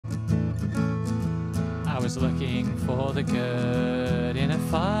was looking for the good in a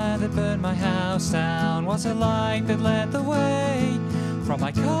fire that burned my house down. Was a light that led the way from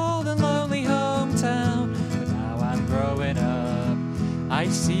my cold and lonely hometown. But now I'm growing up, I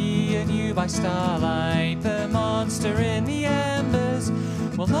see anew by starlight. The monster in the embers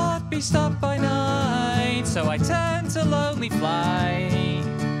will not be stopped by night. So I turn to lonely flight.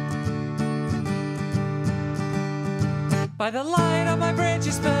 By the light on my bridge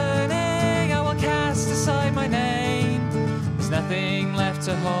is burning, I will cast aside my name. There's nothing left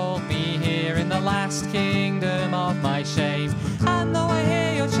to hold me here in the last kingdom of my shame. And though I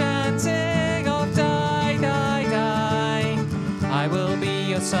hear your chanting of die, die, die, I will be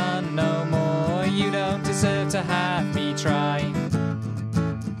your son no more. You don't deserve to have me try.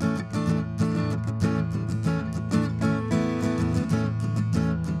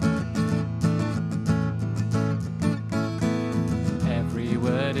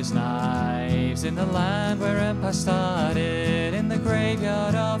 Is knives in the land where empire started, in the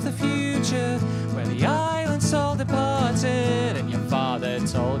graveyard of the future where the island soul departed. And your father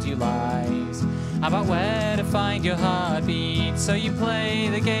told you lies about where to find your heartbeat, so you play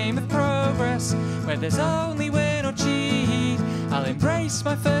the game of progress where there's only win or cheat. I'll embrace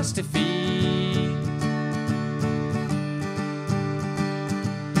my first defeat.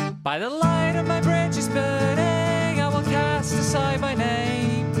 By the light of my bridge is burning, I will cast aside my name.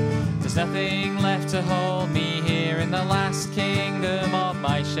 There's nothing left to hold me here in the last kingdom of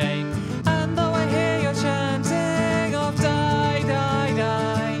my shame. And though I hear your chanting of die, die,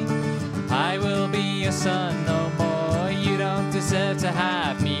 die, I will be your son no more. You don't deserve to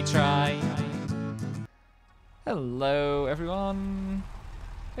have me try. Hello everyone,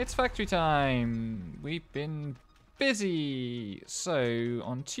 it's factory time. We've been busy. So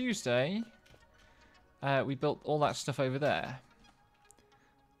on Tuesday we built all that stuff over there.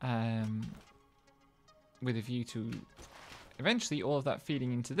 With a view to eventually all of that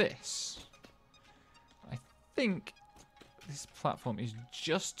feeding into this. I think this platform is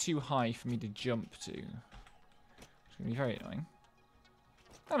just too high for me to jump to. It's going to be very annoying.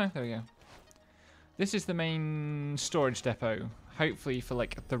 Oh no, there we go. This is the main storage depot, hopefully for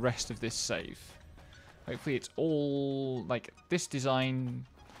like the rest of this save. Hopefully it's all like this design,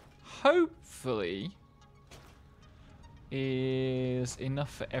 hopefully is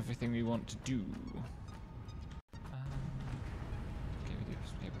enough for everything we want to do. Okay, we do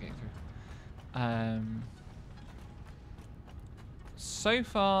be able to get through. So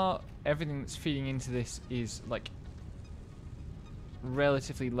far, everything that's feeding into this is like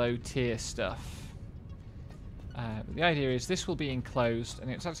relatively low tier stuff. But the idea is this will be enclosed, and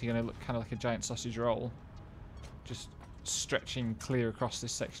it's actually going to look kind of like a giant sausage roll, just stretching clear across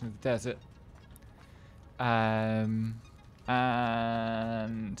this section of the desert.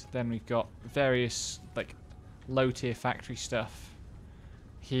 And then we've got various like low tier factory stuff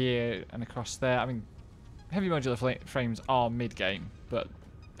here and across there. I mean, heavy modular frames are mid game, but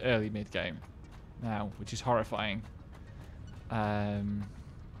early mid game now, which is horrifying. I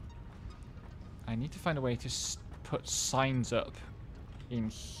need to find a way to put signs up in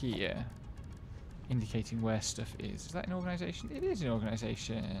here indicating where stuff is. Is that an organization? It is an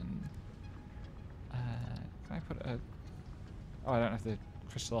organization. Can I put a... Oh, I don't have the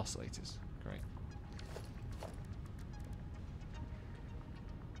crystal oscillators. Great.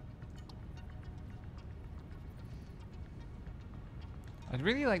 I'd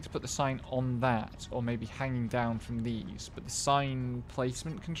really like to put the sign on that, or maybe hanging down from these, but the sign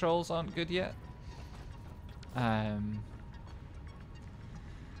placement controls aren't good yet.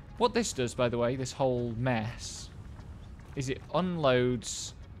 What this does, by the way, this whole mess, is it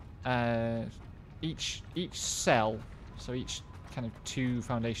unloads each cell, so each kind of 2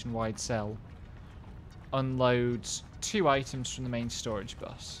 foundation wide cell unloads 2 items from the main storage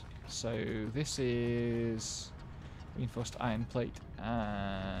bus. So this is reinforced iron plate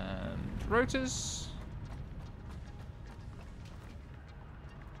and rotors.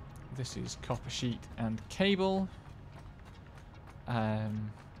 This is copper sheet and cable.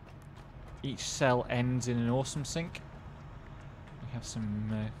 Each cell ends in an awesome sink. We have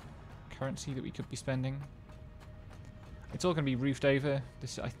some currency that we could be spending. It's all going to be roofed over.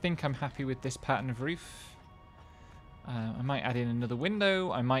 This, I think I'm happy with this pattern of roof. I might add in another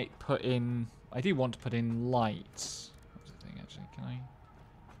window. I might put in... I do want to put in lights. What's the thing actually? Can I...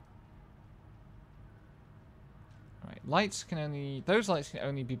 Right, lights can only... Those lights can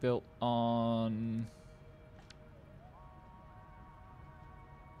only be built on...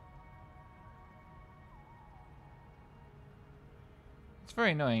 It's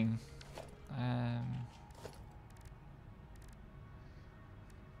very annoying.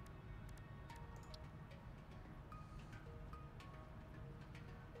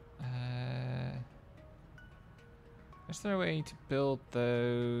 Is there a way to build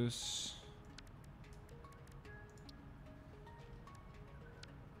those?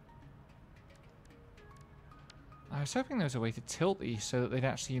 I was hoping there was a way to tilt these so that they'd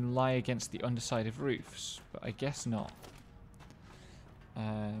actually lie against the underside of roofs, but I guess not.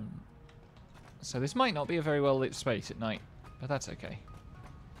 So this might not be a very well lit space at night, but that's okay.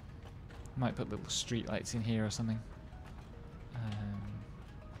 Might put little street lights in here or something.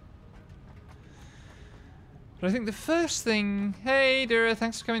 But I think the first thing... Hey, Dura,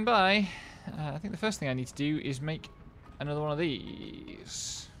 thanks for coming by. I think the first thing I need to do is make another one of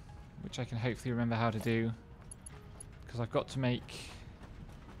these, which I can hopefully remember how to do. Because I've got to make...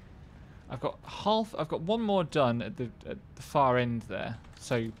 I've got one more done at the far end there.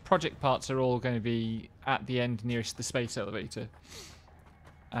 So project parts are all going to be at the end nearest the space elevator.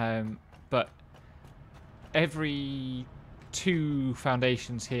 But every 2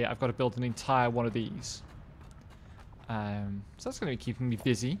 foundations here, I've got to build an entire one of these. So that's going to be keeping me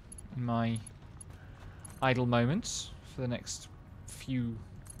busy in my idle moments for the next few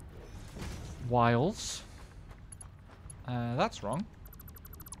whiles. That's wrong.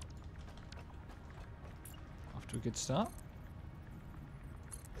 Off to a good start.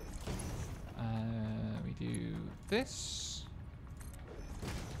 We do this.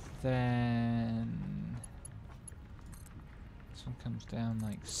 Then this one comes down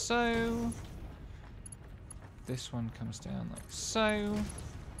like so. This one comes down like so.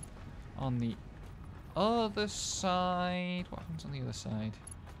 On the other side, what happens on the other side?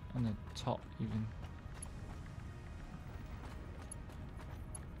 On the top even.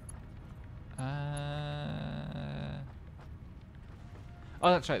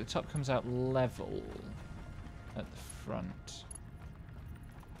 Oh, that's right. The top comes out level at the front.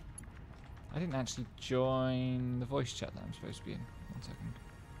 I didn't actually join the voice chat that I'm supposed to be in. 1 second.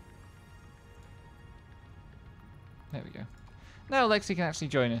 There we go. Now Lexi can actually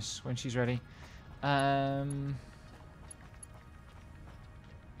join us when she's ready. Let's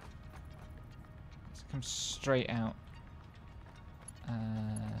come straight out.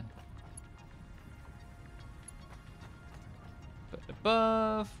 But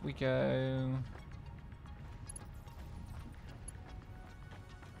above we go.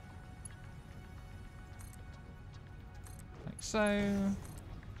 Like so.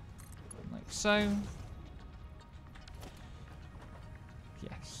 Like so.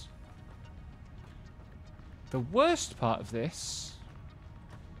 Yes. The worst part of this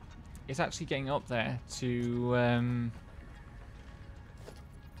is actually getting up there to I want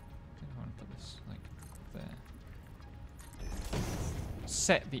to put this like there.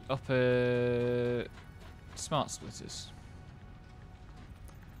 Set the upper smart splitters.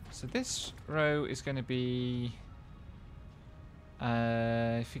 So this row is going to be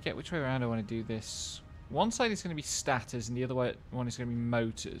I forget which way around I want to do this. One side is going to be stators and the other one is going to be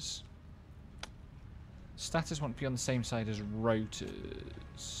motors. Stators want to be on the same side as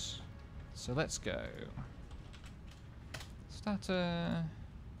rotors. So let's go. Stator,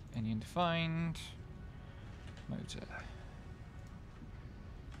 any undefined, motor.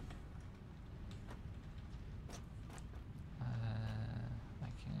 I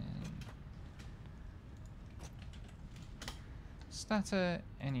can stator,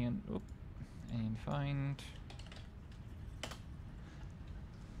 any undefined.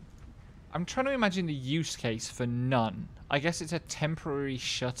 I'm trying to imagine the use case for none. I guess it's a temporary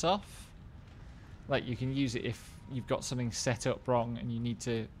shut-off. Like, you can use it if you've got something set up wrong and you need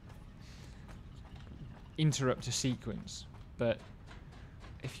to interrupt a sequence. But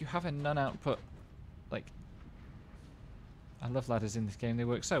if you have a none output, like... I love ladders in this game, they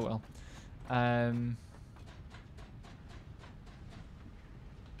work so well.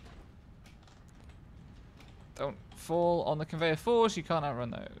 Don't fall on the conveyor force, you can't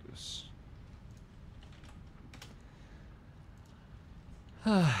outrun those.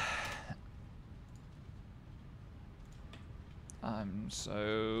 I'm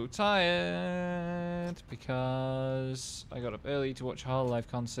so tired because I got up early to watch a Hololive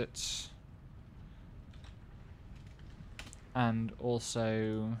concert and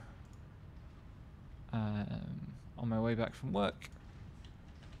also on my way back from work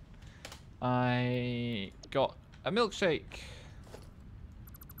I got a milkshake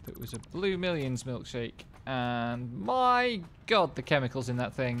that was a Blue Millions milkshake. And my god, the chemicals in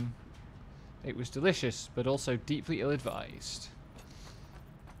that thing. It was delicious, but also deeply ill-advised.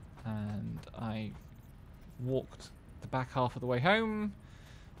 And I walked the back half of the way home,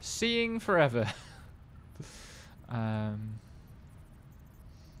 seeing forever. I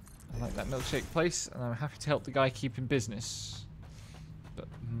like that milkshake place, and I'm happy to help the guy keep in business. But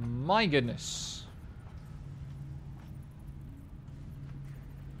my goodness.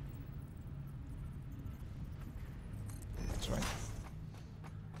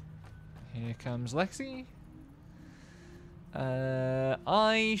 Here comes Lexi.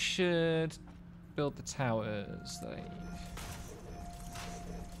 I should build the towers.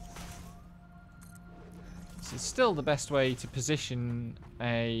 This is still the best way to position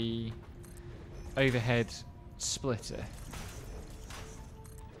a overhead splitter.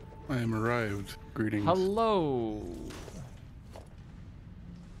 I am arrived. Greetings. Hello.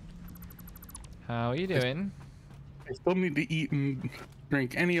 How are you doing? I still need to eat and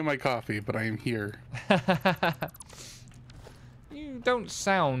drink any of my coffee, but I am here. You don't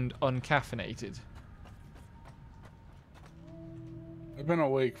sound uncaffeinated. I've been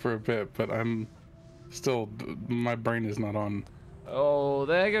awake for a bit, but I'm still, my brain is not on. Oh,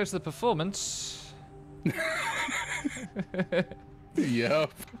 there goes the performance.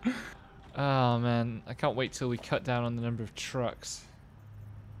 Yep. Oh man, I can't wait till we cut down on the number of trucks.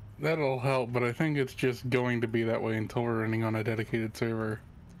 That'll help, but I think it's just going to be that way until we're running on a dedicated server.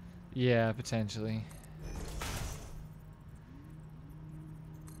 Yeah, potentially.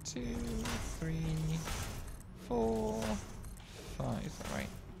 2, 3, 4, 5. Is that right?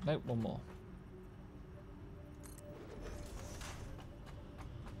 Nope, one more.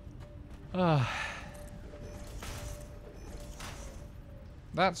 Ah.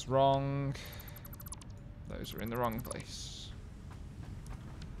 That's wrong. Those are in the wrong place.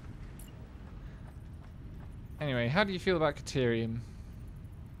 Anyway, how do you feel about Caterium?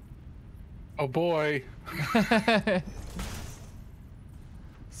 Oh boy.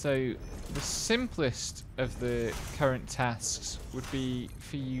 So, the simplest of the current tasks would be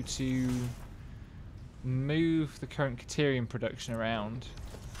for you to move the current Caterium production around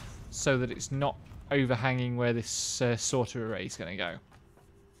so that it's not overhanging where this sorter array is going to go.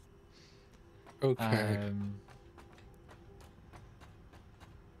 Okay.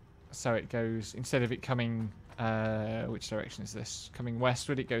 So it goes, instead of it coming, which direction is this? Coming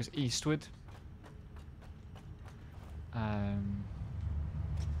westward, it goes eastward.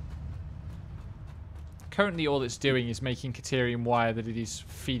 Currently all it's doing is making Caterium wire that it is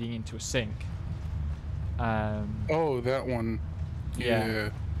feeding into a sink. Oh, that one.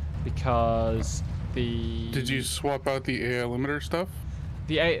 Yeah. Because the... Did you swap out the AI limiter stuff?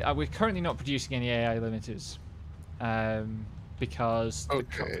 We're currently not producing any AI limiters. Because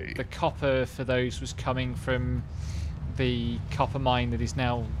the copper for those was coming from the copper mine that is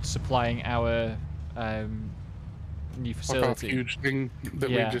now supplying our new facility. Like a huge thing that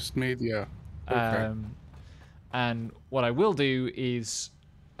we just made, yeah. Okay. And what I will do is,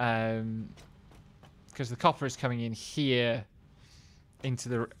 because the copper is coming in here into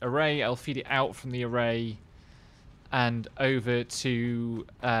the array, I'll feed it out from the array and over to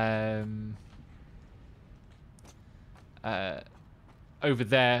over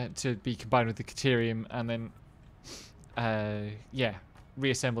there to be combined with the Caterium, and then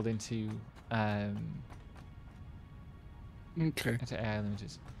reassembled into into AI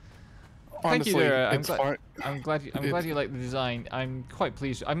limiters. Honestly, Thank you, Dara. I'm glad you like the design. I'm quite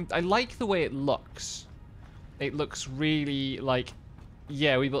pleased. I like the way it looks. It looks really like,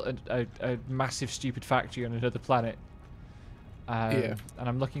 yeah, we built a massive stupid factory on another planet. And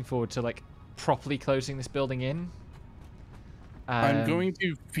I'm looking forward to like properly closing this building in. I'm going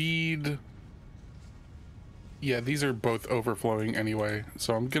to feed. Yeah, these are both overflowing anyway,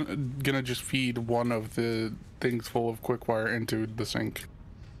 so I'm gonna just feed one of the things full of quick wire into the sink.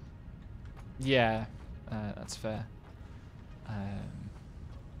 Yeah, that's fair.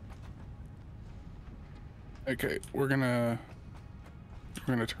 Okay, we're gonna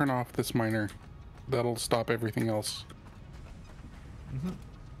turn off this miner. That'll stop everything else.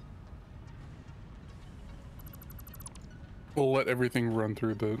 We'll let everything run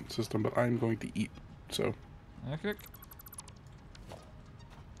through the system, but I'm going to eat, so. Okay.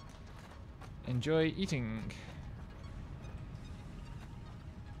 Enjoy eating.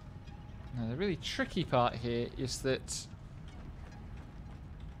 Now, the really tricky part here is that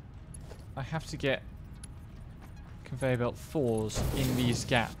I have to get conveyor belt 4s in these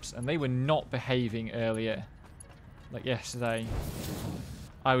gaps, and they were not behaving earlier, like yesterday.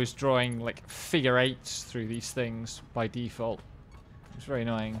 I was drawing like figure 8s through these things by default. It was very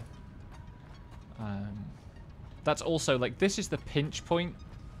annoying. That's also like, this is the pinch point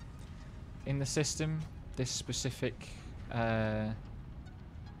in the system, this specific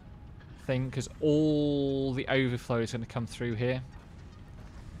thing, because all the overflow is going to come through here.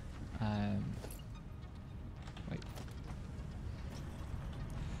 Wait.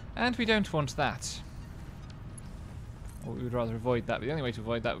 And we don't want that. Or we would rather avoid that, but the only way to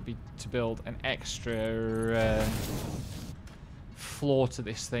avoid that would be to build an extra floor to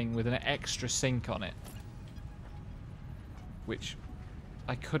this thing with an extra sink on it. Which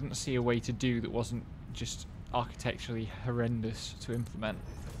I couldn't see a way to do that wasn't just architecturally horrendous to implement.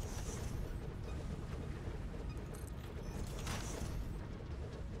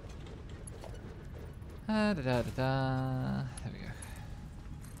 Da da da da. There we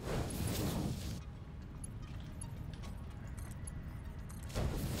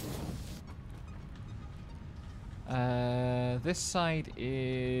go. This side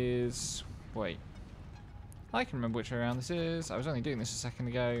is... Wait. I can remember which way around this is. I was only doing this a second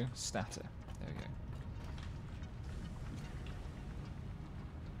ago. Statter. There we go.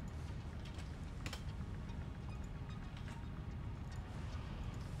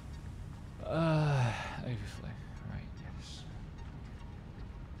 Overflow. Right, yes.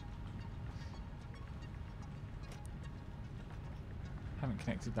 Haven't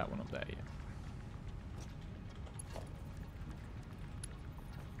connected that one up there yet.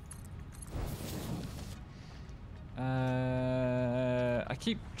 I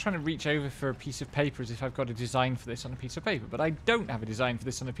keep trying to reach over for a piece of paper as if I've got a design for this on a piece of paper, but I don't have a design for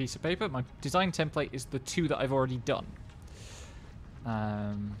this on a piece of paper. My design template is the two that I've already done.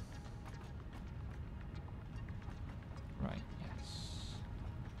 Right, yes.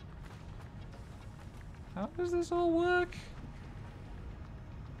 How does this all work?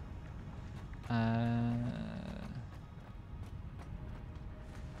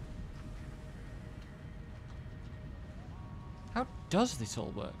 How does this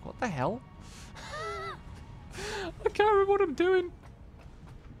all work? What the hell? I can't remember what I'm doing.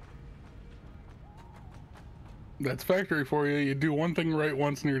 That's factory for you. You do one thing right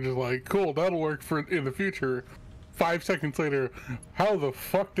once and you're just like, cool, that'll work for in the future. 5 seconds later, how the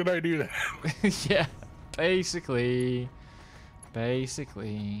fuck did I do that? Yeah, basically. The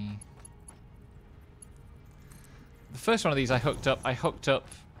first one of these I hooked up, and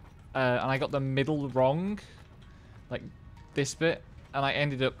I got the middle wrong. Like this bit, and I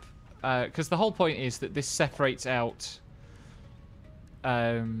ended up, because the whole point is that this separates out,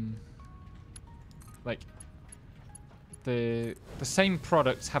 like, the same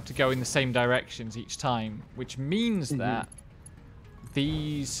products have to go in the same directions each time, which means that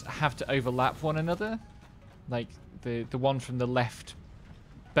these have to overlap one another. Like the one from the left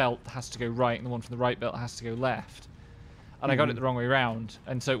belt has to go right, and the one from the right belt has to go left. And I got it the wrong way around,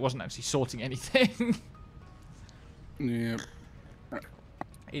 and so it wasn't actually sorting anything. Yeah.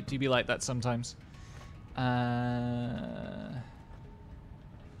 It do be like that sometimes. I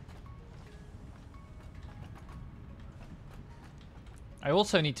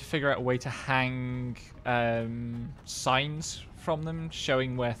also need to figure out a way to hang signs from them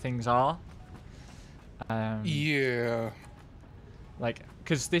showing where things are. Yeah. Like,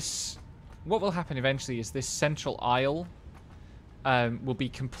 because this... What will happen eventually is this central aisle will be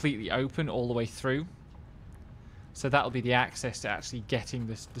completely open all the way through. So that'll be the access to actually getting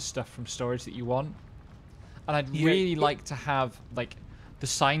the stuff from storage that you want. And I'd really like to have, like, the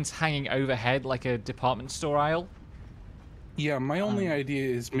signs hanging overhead like a department store aisle. Yeah, my only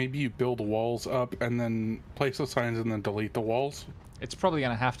idea is maybe you build walls up and then place the signs and then delete the walls. It's probably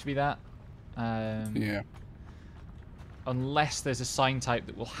going to have to be that. Yeah. Unless there's a sign type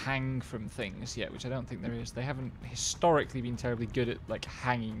that will hang from things yet, which I don't think there is. They haven't historically been terribly good at, like,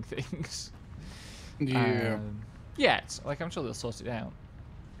 hanging things. Yeah. Yet. Like, I'm sure they'll sort it out.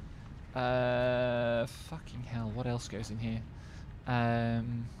 Fucking hell, what else goes in here?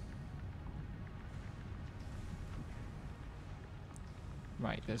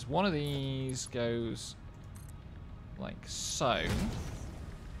 Right, there's one of these goes like so.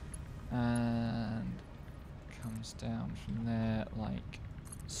 And comes down from there like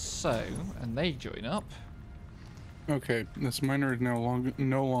so, and they join up. Okay, this miner is no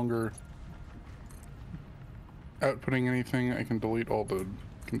longer outputting anything. I can delete all the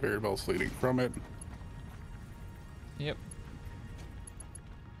conveyor belts leading from it. Yep.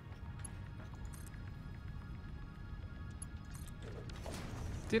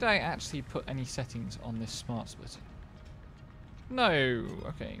 Did I actually put any settings on this smart splitting? No.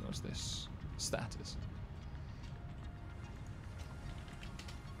 Okay, what's this? Status.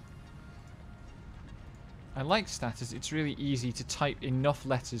 I like status. It's really easy to type enough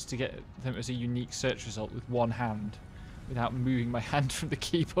letters to get them as a unique search result with one hand without moving my hand from the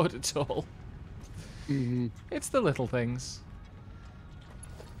keyboard at all. It's the little things.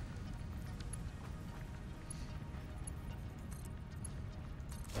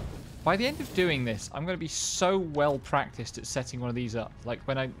 By the end of doing this, I'm going to be so well practiced at setting one of these up. Like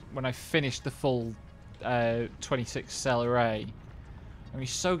when I finish the full 26 cell array, I'm going to be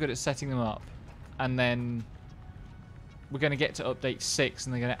so good at setting them up. And then we're going to get to update 6,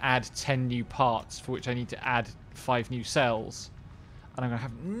 and they're going to add 10 new parts for which I need to add 5 new cells. And I'm going to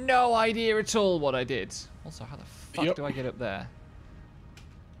have no idea at all what I did. Also, how the fuck do I get up there?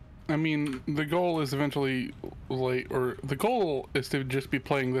 I mean, the goal is eventually, the goal is to just be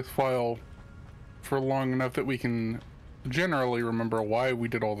playing this file for long enough that we can generally remember why we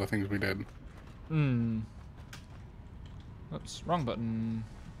did all the things we did. Whoops, wrong button.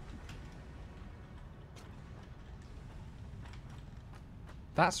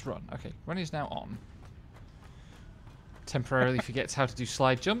 That's run. Okay, run is now on. Temporarily forgets how to do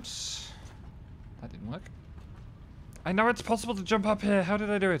slide jumps. That didn't work. I know it's possible to jump up here. How did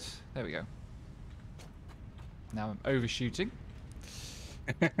I do it? There we go. Now I'm overshooting.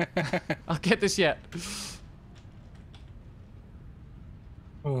 I'll get this yet.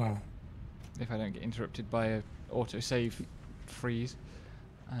 Oh. If I don't get interrupted by a autosave freeze.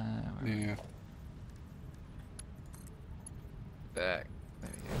 Yeah. There we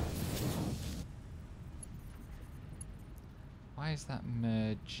go. Why is that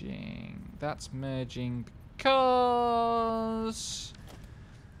merging? That's merging because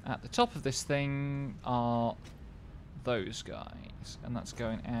at the top of this thing are those guys. And that's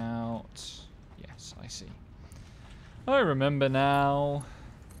going out. Yes, I see. I remember now.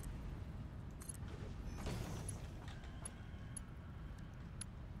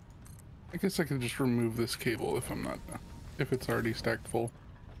 I guess I can just remove this cable if I'm not, if it's already stacked full.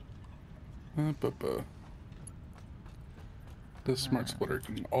 This smart splitter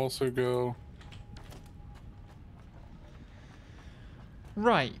can also go.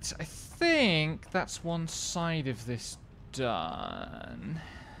 Right, I think that's one side of this done.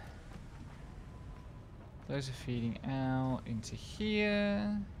 Those are feeding out into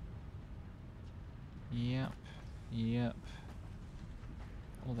here. Yep, yep.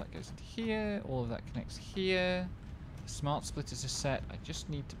 All that goes into here. All of that connects here. The smart splitters are set. I just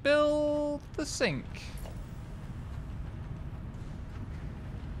need to build the sink.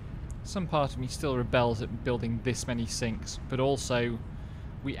 Some part of me still rebels at building this many sinks, but also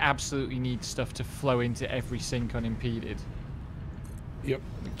we absolutely need stuff to flow into every sink unimpeded. Yep.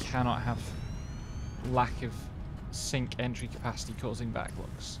 We cannot have lack of sink entry capacity causing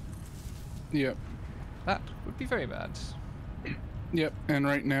backlogs. Yep. That would be very bad. Yep, and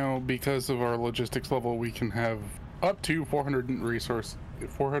right now, because of our logistics level, we can have up to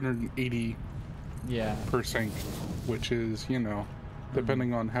 480 per sink, which is, you know,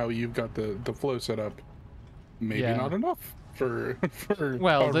 depending on how you've got the flow set up, maybe not enough for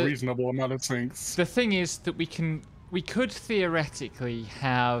a reasonable amount of sinks. The thing is that we could theoretically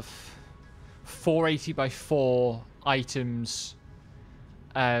have 480 by 4 items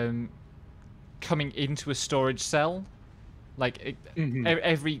coming into a storage cell. Like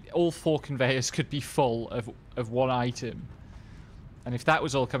all 4 conveyors could be full of one item, and if that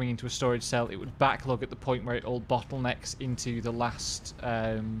was all coming into a storage cell, it would backlog at the point where it all bottlenecks into the last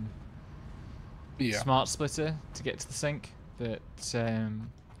smart splitter to get to the sink. But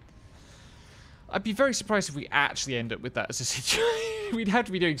I'd be very surprised if we actually end up with that as a situation. We'd have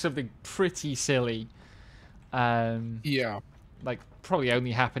to be doing something pretty silly. Like probably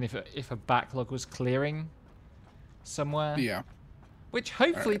only happen if a backlog was clearing somewhere. Yeah. Which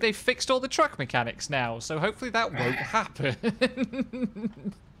hopefully they've fixed all the truck mechanics now, so hopefully that won't happen.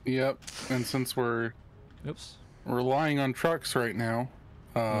 Yep. And since we're relying on trucks right now,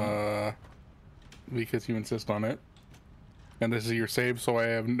 because you insist on it, and this is your save, so I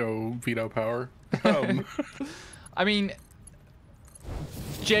have no veto power. I mean,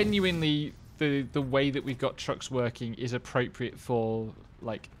 genuinely, the way that we've got trucks working is appropriate for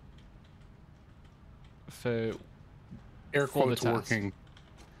air quotes working.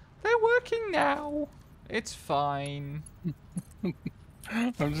 They're working now. It's fine.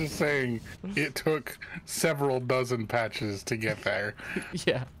 I'm just saying, it took several dozen patches to get there.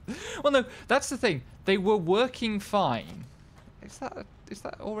 Yeah. Well, no, that's the thing. They were working fine. Is that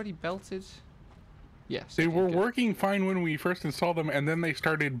already belted? Yes. They were working fine when we first installed them, and then they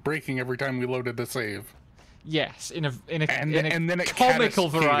started breaking every time we loaded the save. Yes, in a then it comical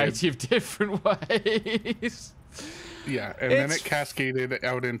variety of different ways. Yeah, and then it cascaded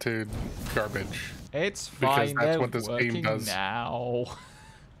out into garbage. It's fine. Because that's what this game does now.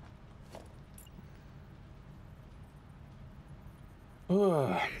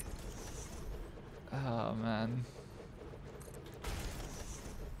 Oh man,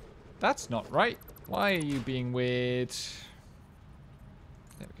 that's not right. Why are you being weird?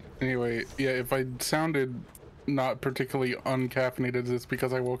 There we go. Anyway, yeah, if I sounded not particularly uncaffeinated, it's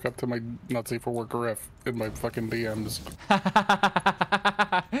because I woke up to my not safe for work ref in my fucking DMs.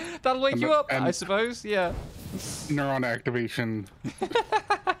 That'll wake you up, I suppose. Yeah. Neuron activation.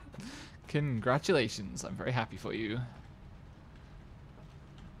 Congratulations. I'm very happy for you.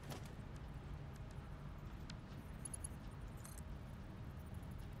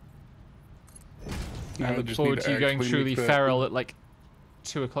 I look forward to you going truly feral at like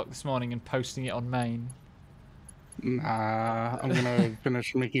 2 o'clock this morning and posting it on main. Nah, I'm gonna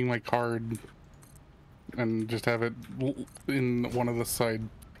finish making my card and just have it in one of the side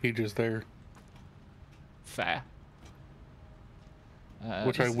pages there. Fair.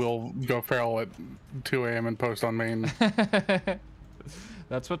 Which I will go feral at 2 a.m. and post on main.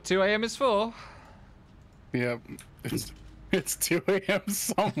 That's what 2 a.m. is for. Yep. It's 2 a.m.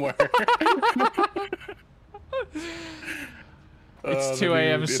 somewhere. It's 2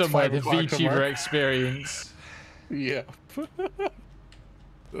 a.m. somewhere, the VTuber experience. Yeah.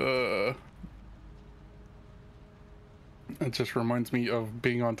 It just reminds me of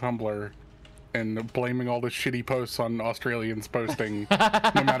being on Tumblr and blaming all the shitty posts on Australians posting,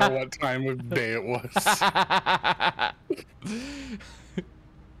 no matter what time of day it was.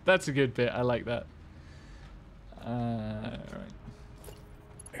 That's a good bit. I like that. Right.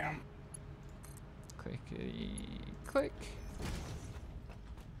 Damn. Clickety click.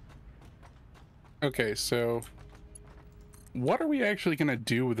 Okay, so what are we actually going to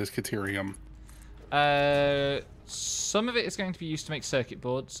do with this Caterium? Some of it is going to be used to make circuit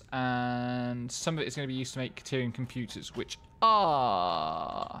boards, and some of it is going to be used to make Caterium computers, which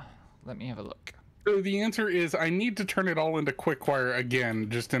are... Let me have a look. So the answer is I need to turn it all into quick-wire again,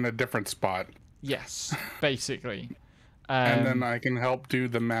 just in a different spot. Yes, basically. And then I can help do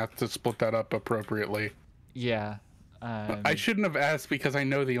the math to split that up appropriately. Yeah. I shouldn't have asked because I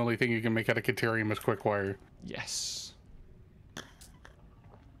know the only thing you can make out of Caterium is quick-wire. Yes.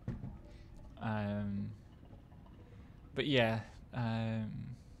 But yeah. All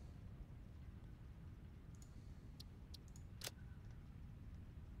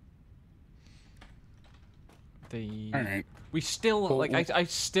right. We still, like, I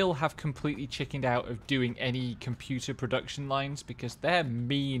still have completely chickened out of doing any computer production lines because they're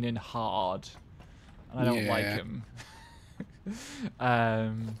mean and hard. And I don't like them.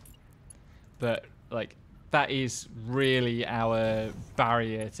 But, like, that is really our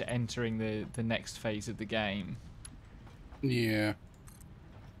barrier to entering the next phase of the game. Yeah.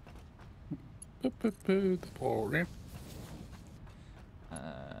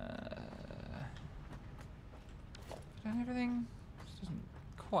 And everything this doesn't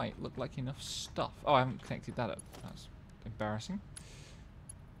quite look like enough stuff. Oh, I haven't connected that up. That's embarrassing.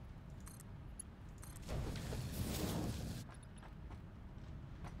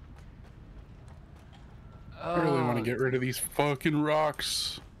 I really want to get rid of these fucking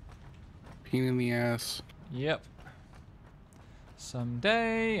rocks. Pain in the ass. Yep.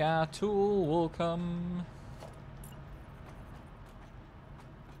 Someday our tool will come.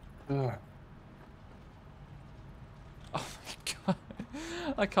 Ugh. Oh my god.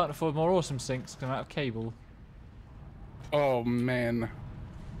 I can't afford more awesome sinks because I'm out of cable. Oh man.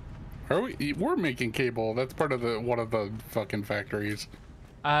 Are we? We're making cable. That's part of one of the fucking factories.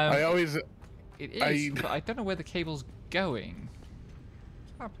 I always. It is, but I don't know where the cable's going.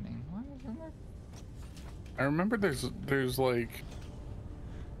 What's happening? Why isn't there? I remember there's like.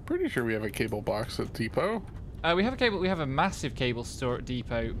 Pretty sure we have a cable box at Depot. We have a cable. We have a massive cable store at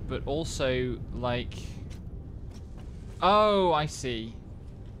Depot, but also like. Oh, I see.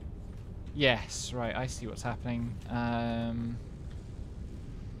 Yes, right. I see what's happening.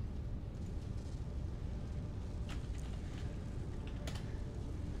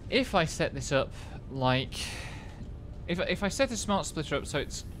 If I set this up like, if I set a smart splitter up so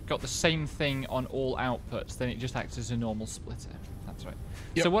it's got the same thing on all outputs, then it just acts as a normal splitter. That's right.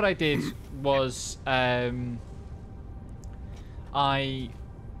 Yep. So what I did was I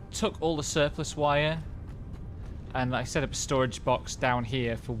took all the surplus wire and I set up a storage box down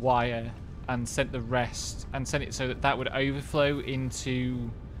here for wire and sent the rest and sent it so that that would overflow into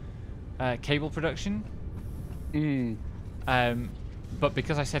cable production. But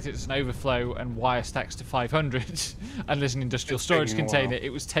because I set it as an overflow and wire stacks to 500 and there's an industrial storage container,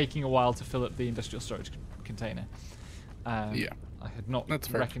 it was taking a while to fill up the industrial storage container. Yeah. I had not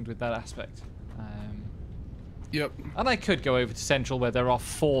reckoned with that aspect. Yep. And I could go over to Central where there are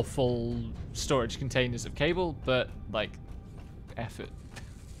 4 full storage containers of cable, but, like, effort.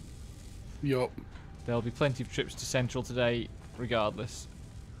 Yep. There'll be plenty of trips to Central today, regardless.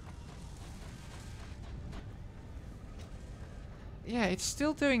 Yeah, it's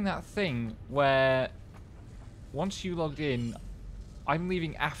still doing that thing where once you logged in, I'm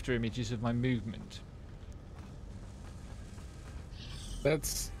leaving after images of my movement.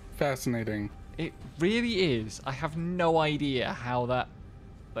 That's fascinating. It really is. I have no idea how that,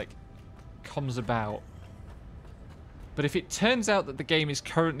 like, comes about. But if it turns out that the game is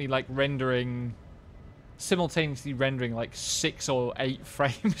currently, like, simultaneously rendering, like, 6 or 8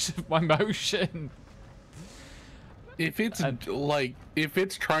 frames of my motion, If it's if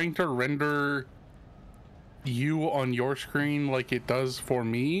it's trying to render you on your screen like it does for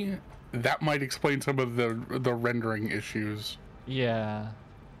me, that might explain some of the rendering issues. Yeah.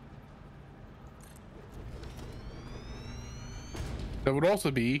 That would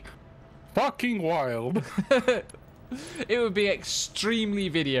also be fucking wild. It would be extremely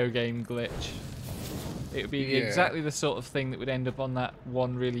video game glitch. It would be exactly the sort of thing that would end up on that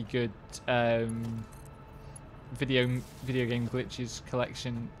one really good video game glitches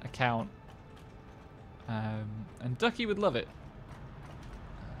collection account. And Ducky would love it.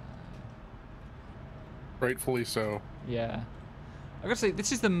 Rightfully so. Yeah. I've got to say,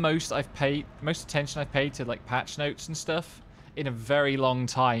 this is the most attention I've paid to like patch notes and stuff in a very long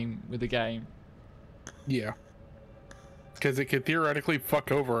time with the game. Yeah. Because it could theoretically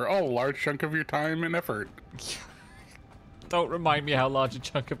fuck over a large chunk of your time and effort. Don't remind me how large a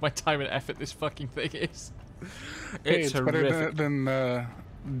chunk of my time and effort this fucking thing is. It's better than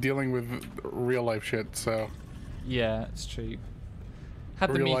dealing with real life shit, so. Yeah, it's true.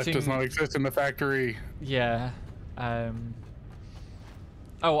 Had real life does not exist in the factory. Yeah. For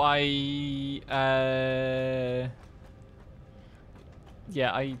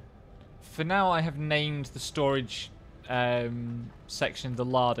now I have named the storage section the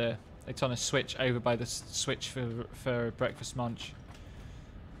larder. It's on a switch over by the switch for breakfast munch.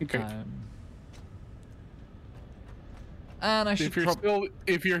 Okay. And I should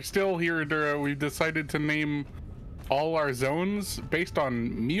if you're still here, Dura, we've decided to name all our zones based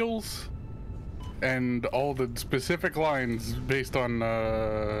on meals, and all the specific lines based on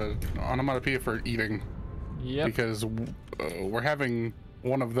onomatopoeia for eating. Yep. Because we're having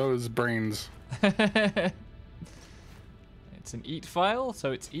one of those brains. It's an eat file,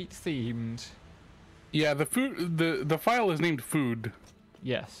 so it's eat themed. Yeah, the file is named food.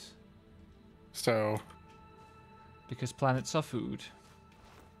 Yes. So. Because planets are food.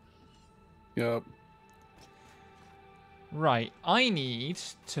 Yep. Right, I need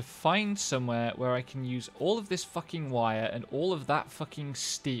to find somewhere where I can use all of this fucking wire and all of that fucking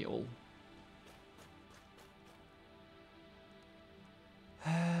steel.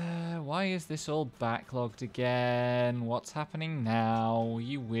 Why is this all backlogged again? What's happening now,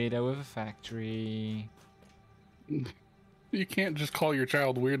 you weirdo of a factory? You can't just call your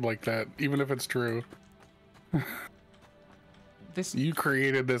child weird like that, even if it's true. You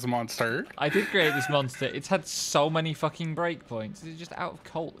created this monster. I did create this monster. It's had so many fucking breakpoints. Is it just out of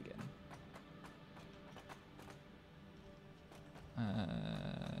coal again?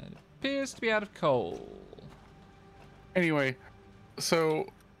 It appears to be out of coal. Anyway, so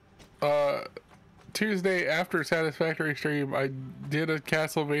Tuesday after Satisfactory stream, I did a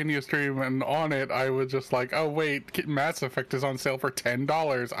Castlevania stream, and on it I was just like, oh wait, Mass Effect is on sale for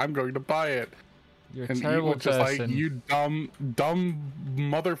 $10. I'm going to buy it. You're a terrible person. Just like, you dumb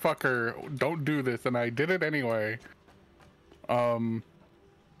motherfucker, don't do this, and I did it anyway. And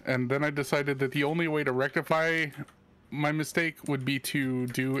then I decided that the only way to rectify my mistake would be to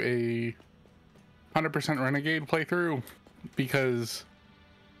do a 100% Renegade playthrough, because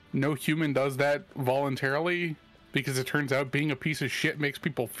no human does that voluntarily, because it turns out being a piece of shit makes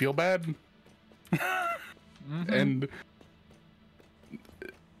people feel bad. And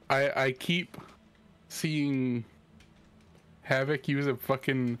I keep seeing Havoc use a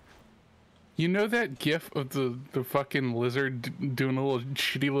fucking, you know, that gif of the fucking lizard doing a little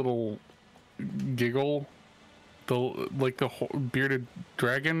shitty little giggle, the bearded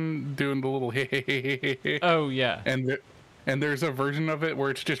dragon doing the little hey hey hey hey hey. Oh yeah. And there's a version of it where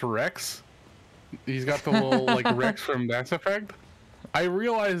it's just Rex. He's got the little like Rex from Mass Effect. I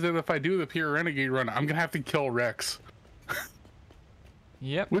realized that if I do the pure Renegade run, I'm gonna have to kill Rex.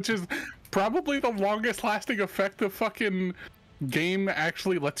 Yep. Which is probably the longest lasting effect the fucking game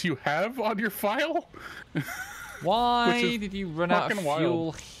actually lets you have on your file. Why did you run out of fuel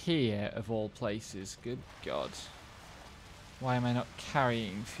wild. here, of all places? Good God. Why am I not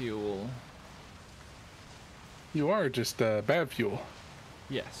carrying fuel? You are just bad fuel.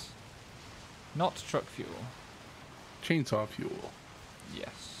 Yes. Not truck fuel. Chainsaw fuel.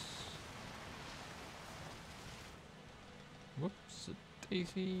 Yes. Whoops, a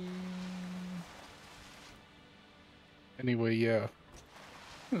daisy. Anyway, yeah.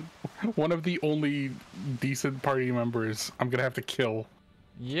 One of the only decent party members I'm gonna have to kill.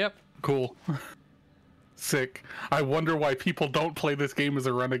 Yep. Cool. Sick. I wonder why people don't play this game as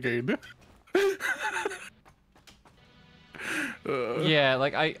a renegade. Yeah,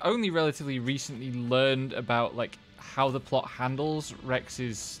 like I only relatively recently learned about like how the plot handles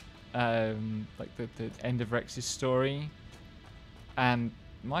Rex's like the end of Rex's story, and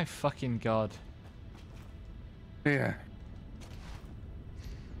my fucking God, Yeah.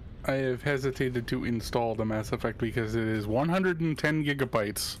 I have hesitated to install the Mass Effect because it is 110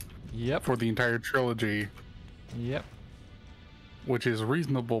 gigabytes. Yep. For the entire trilogy. Yep. Which is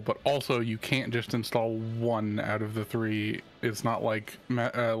reasonable, but also you can't just install one out of the 3. It's not like Halo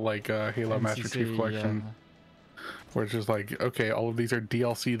NCC, Master Chief Collection, where it's just like, okay, all of these are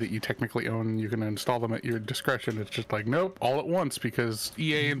DLC that you technically own. You can install them at your discretion. It's just like, nope, all at once because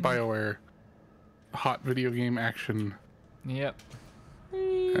EA and BioWare, hot video game action. Yep.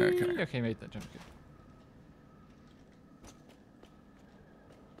 Okay, made that jump good.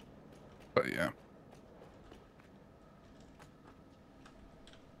 But yeah.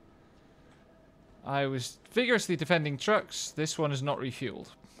 I was vigorously defending trucks. This one is not refueled.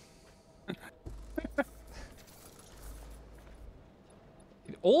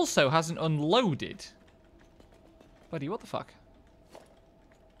 It also hasn't unloaded. Buddy, what the fuck?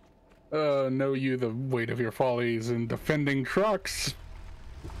 Know you the weight of your follies in defending trucks.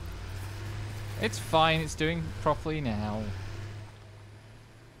 It's fine. It's doing properly now.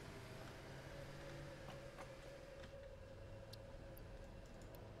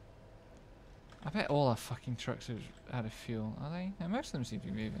 I bet all our fucking trucks are out of fuel. Are they? No, most of them seem to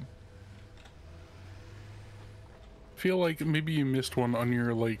be moving. I feel like maybe you missed one on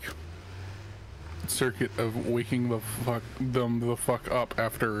your like circuit of waking the fuck up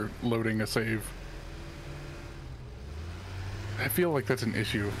after loading a save. I feel like that's an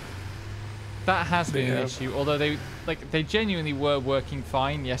issue. That has been an issue, although they genuinely were working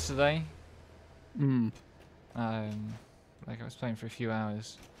fine yesterday. Like I was playing for a few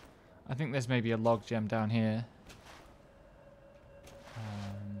hours. I think there's maybe a log gem down here.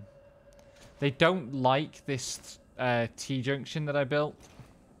 They don't like this T-junction that I built.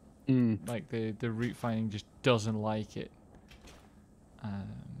 Like the route finding just doesn't like it.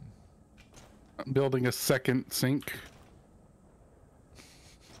 Building a second sink.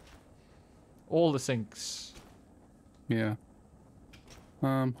 All the sinks. Yeah.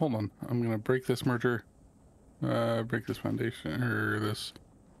 Hold on. I'm gonna break this merger. Break this foundation or this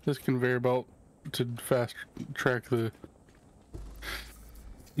conveyor belt to fast track the.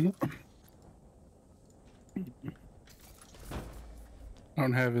 I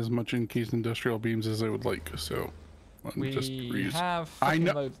don't have as much encased industrial beams as I would like, so we just reuse. have. I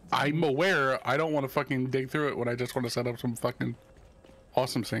know. I'm aware. I don't want to fucking dig through it when I just want to set up some fucking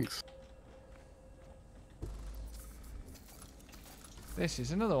awesome sinks. This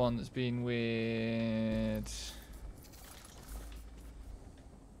is another one that's been weird.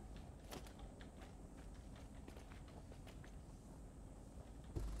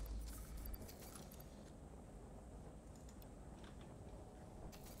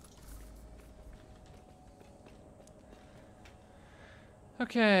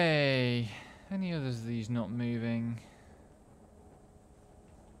 Okay. Any others of these not moving?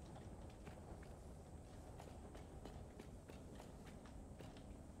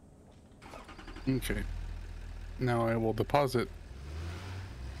 Okay. Now I will deposit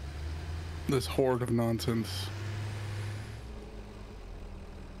this horde of nonsense.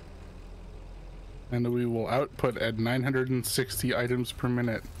 And we will output at 960 items per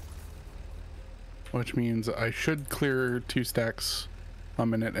minute. Which means I should clear 2 stacks a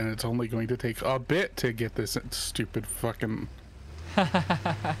minute, and it's only going to take a bit to get this stupid fucking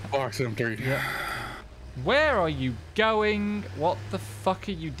box empty. Yeah. Where are you going? What the fuck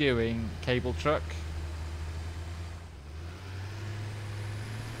are you doing, cable truck?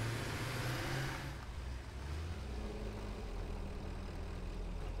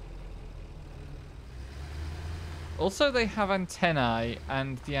 Also, they have antennae,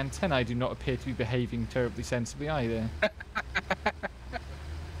 and the antennae do not appear to be behaving terribly sensibly either.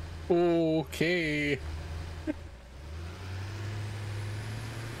 Okay.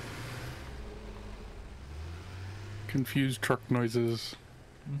 Confused truck noises.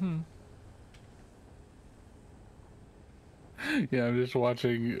 Yeah, I'm just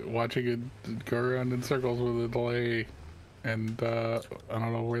watching it go around in circles with a delay, and I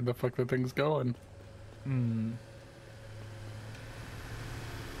don't know where the fuck the thing's going.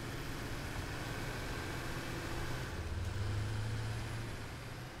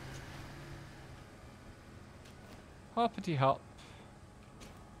 Hoppity hop.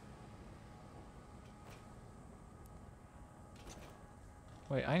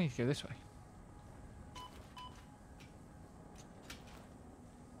 Wait, I need to go this way.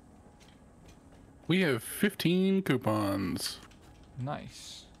 We have 15 coupons.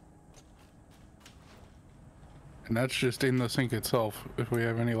 Nice. And that's just in the sink itself, if we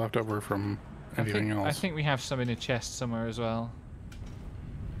have any left over from anything else. I think we have some in a chest somewhere as well.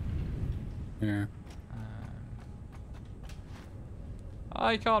 Yeah.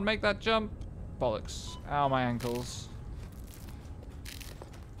 I can't make that jump. Bollocks. Ow, my ankles.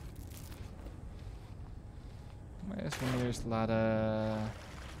 Where's the nearest ladder?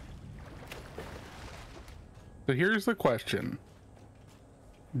 So here's the question.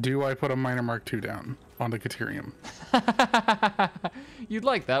 Do I put a Minor Mark II down on the Caterium? You'd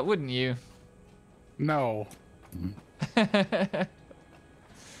like that, wouldn't you? No. There's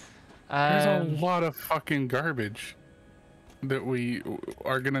a lot of fucking garbage that we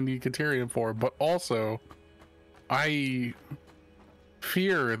are going to need Caterium for, but also I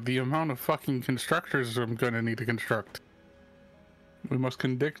fear the amount of fucking constructors I'm going to need to construct. We must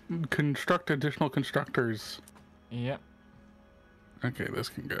construct additional constructors. Yep. Okay, this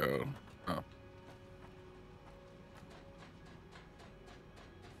can go up.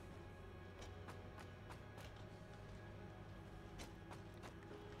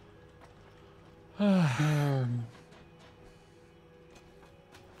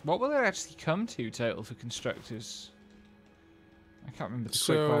 What will it actually come to total for constructors? I can't remember the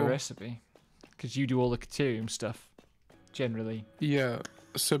quick recipe. Because you do all the Caterium stuff, generally. Yeah,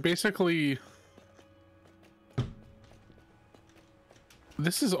 so basically,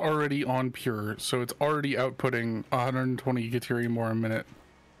 this is already on pure, so it's already outputting 120 Caterium more a minute.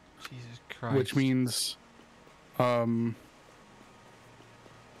 Jesus Christ. Which means,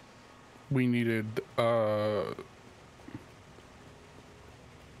 we needed,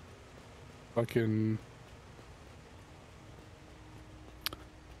 fucking...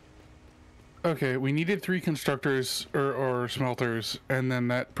 Okay, we needed 3 constructors or smelters, and then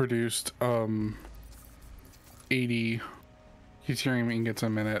that produced 80 Deuterium ingots a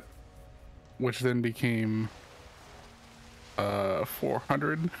minute, which then became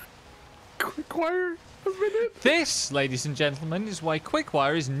 400 quickwire a minute. This, ladies and gentlemen, is why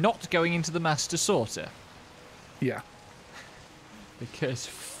quickwire is not going into the master sorter. Yeah. Because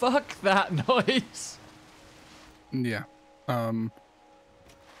fuck that noise. Yeah.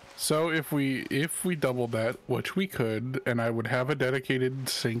 So if we doubled that, which we could, and I would have a dedicated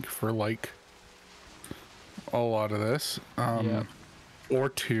sink for like a lot of this, Yep. or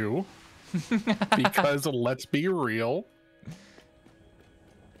 2, because let's be real.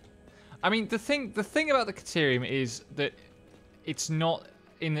 I mean, the thing about the Caterium is that it's not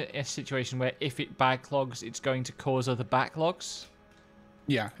in a situation where if it backlogs, it's going to cause other backlogs.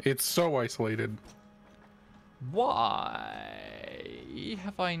 Yeah, it's so isolated. Why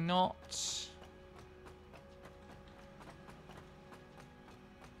have I not?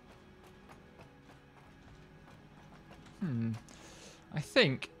 I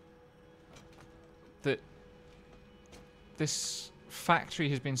think that this factory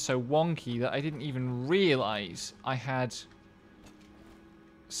has been so wonky that I didn't even realize I had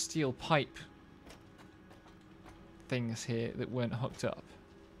steel pipe things here that weren't hooked up.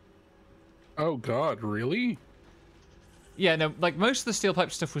 Oh god, really? Yeah, no, like most of the steel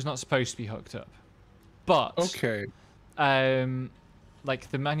pipe stuff was not supposed to be hooked up. But Okay.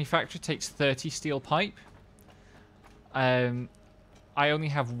 Like the manufacturer takes 30 steel pipe. I only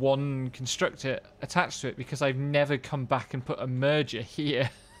have 1 constructor attached to it because I've never come back and put a merger here.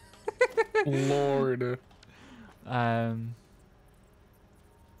 Lord.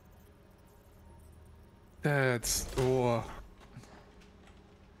 That's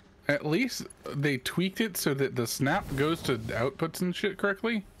at least they tweaked it so that the snap goes to outputs and shit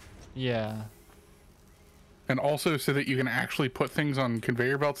correctly. Yeah. And also so that you can actually put things on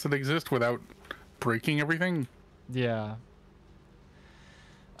conveyor belts that exist without breaking everything. Yeah.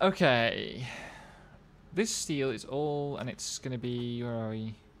 Okay. This steel is all, and it's going to be, where are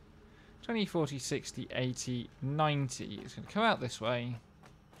we? 20, 40, 60, 80, 90. It's going to come out this way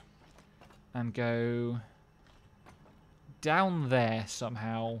and go down there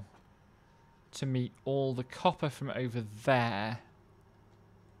somehow to meet all the copper from over there.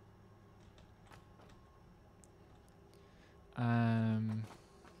 In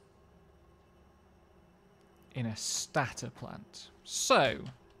a stator plant. So,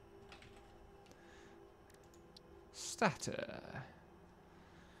 stator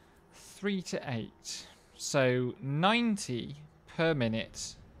 3 to 8. So 90 per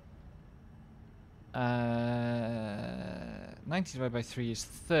minute. 90 divided by 3 is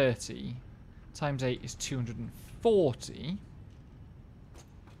 30. Times 8 is 240.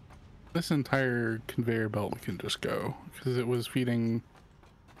 This entire conveyor belt can just go because it was feeding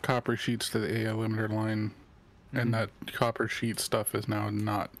copper sheets to the AI limiter line, and that copper sheet stuff is now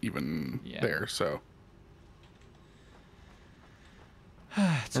not even there. So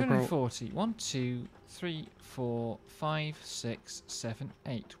 240. 1, 2, 3, 4, 5, 6, 7,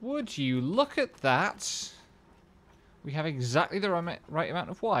 8. Would you look at that? We have exactly the right amount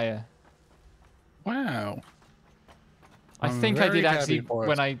of wire. Wow. I I'm think I very did happy actually, for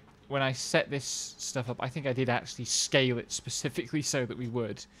us. when I set this stuff up, I think I did actually scale it specifically so that we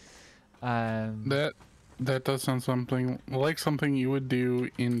would. That does sound something like something you would do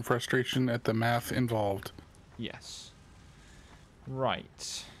in frustration at the math involved. Yes.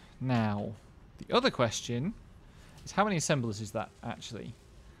 Right. Now, the other question is how many assemblers is that actually?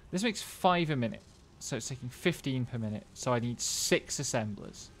 This makes 5 a minute, so it's taking 15 per minute. So I need 6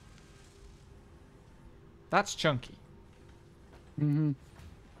 assemblers. That's chunky. Mm-hmm.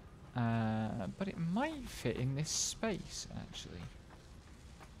 But it might fit in this space, actually.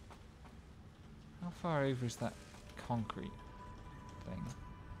 How far over is that concrete thing?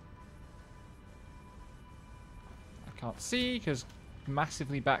 I can't see because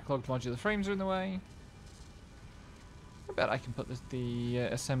massively backlogged modular frames are in the way. I bet I can put the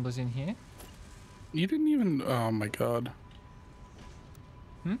assemblers in here. You didn't even... Oh my god.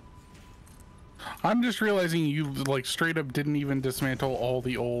 Hmm? I'm just realizing you like straight up didn't even dismantle all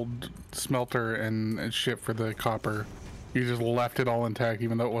the old smelter and shit for the copper. You just left it all intact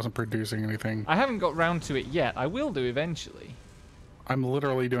even though it wasn't producing anything. I haven't got round to it yet. I will do eventually. I'm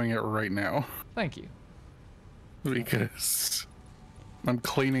literally doing it right now. Thank you. Because I'm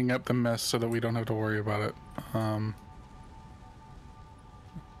cleaning up the mess so that we don't have to worry about it.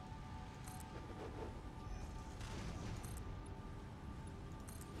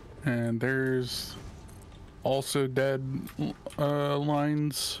 And there's also dead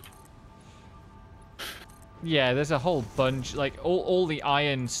lines. Yeah, there's a whole bunch. Like, all the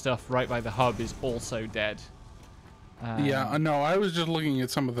iron stuff right by the hub is also dead. Yeah, no, I was just looking at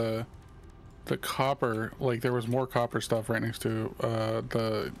some of the copper. Like, there was more copper stuff right next to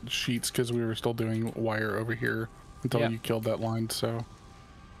the sheets because we were still doing wire over here until you killed that line. So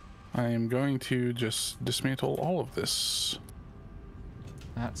I am going to just dismantle all of this.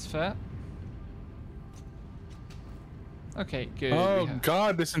 That's fair. Okay, good. Oh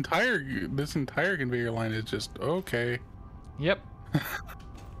god, this entire conveyor line is just okay. Yep.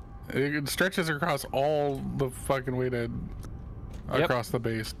 It stretches across all the fucking way to across the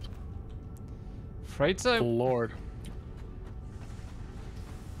base. Afraid so. Lord.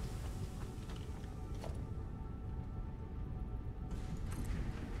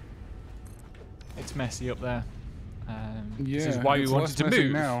 It's messy up there. Yeah, this is why we wanted to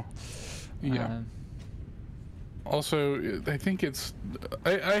move now. Yeah. Also, I think it's...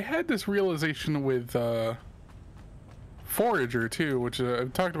 I had this realization with Forager, too, which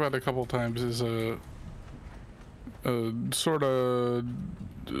I've talked about a couple times, is a sort of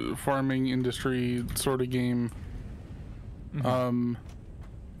farming industry sort of game.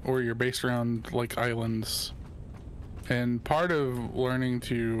 Where you're based around, like, islands. And part of learning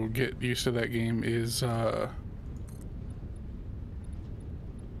to get used to that game is...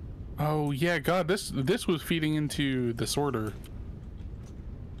 Oh yeah, God, this was feeding into the sorter,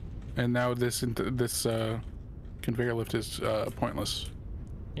 and now this conveyor lift is pointless.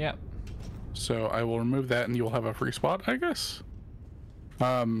 Yep. So I will remove that, and you'll have a free spot, I guess.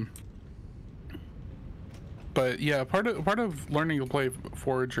 But yeah, part of learning to play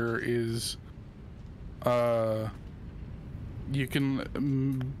Forager is, you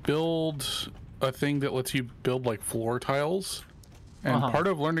can build a thing that lets you build like floor tiles. And part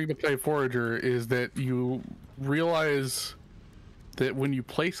of learning to play Forager is that you realize that when you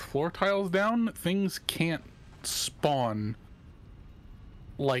place floor tiles down, things can't spawn.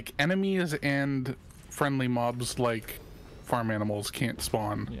 Like enemies and friendly mobs like farm animals can't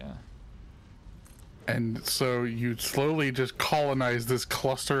spawn. Yeah. And so you slowly just colonize this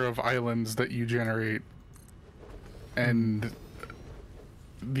cluster of islands that you generate. And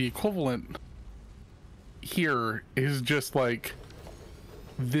the equivalent here is just like...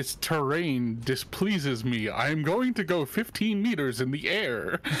 This terrain displeases me. I'm going to go 15 meters in the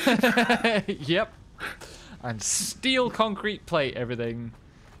air. Yep. And steel concrete plate everything.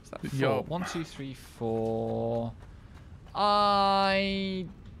 Is that 4? Yup. 1, 2, 3, 4. I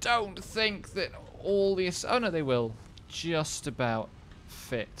don't think that all these... Oh, no, they will just about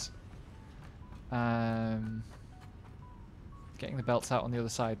fit. Getting the belts out on the other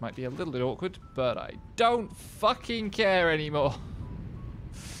side might be a little bit awkward, but I don't fucking care anymore.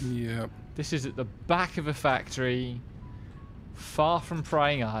 Yep. This is at the back of a factory, far from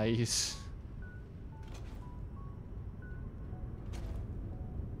prying eyes.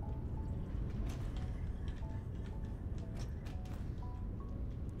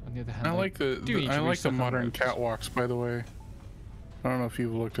 On the other hand, I like the modern catwalks, by the way. I don't know if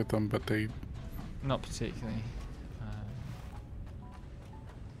you've looked at them, but not particularly.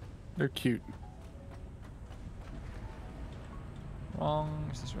 They're cute. wrong?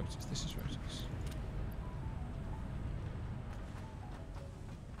 Is this Rotus? This is Rotus.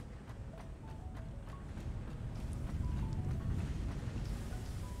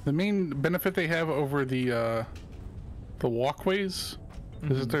 The main benefit they have over the walkways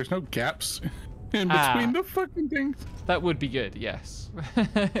is that there's no gaps in between the fucking things. That would be good, yes.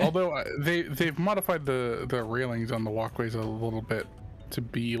 Although they've modified the railings on the walkways a little bit to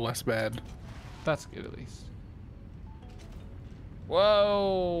be less bad. That's good at least.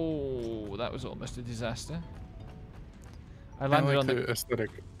 Whoa, that was almost a disaster. I landed on the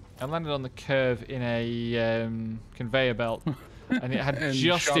aesthetic. I landed on the curve in a conveyor belt, and it had and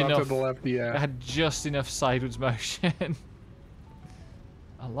just shot enough. to the left, yeah. It had just enough sideways motion.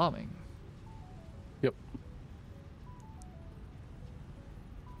 Alarming. Yep.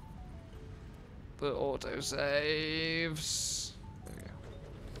 The autosaves. There we go.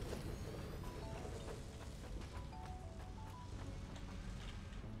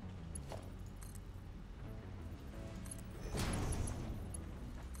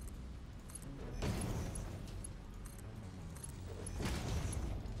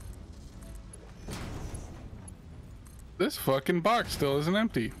 This fucking box still isn't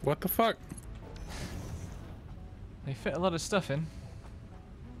empty. What the fuck? They fit a lot of stuff in.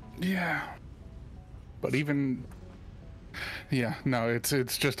 Yeah. But even... Yeah, no, it's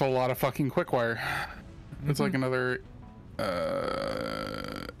just a lot of fucking quick wire. It's like another...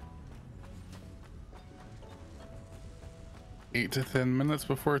 8 to 10 minutes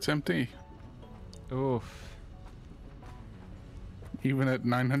before it's empty. Oof. Even at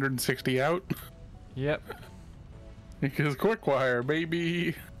 960 out. Yep. Because quick wire,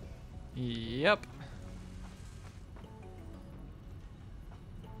 baby. Yep.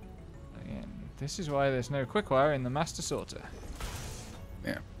 Again, this is why there's no quick wire in the master sorter.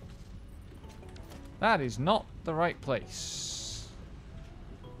 Yeah. That is not the right place.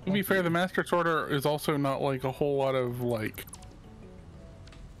 To be fair, the master sorter is also not like a whole lot of like...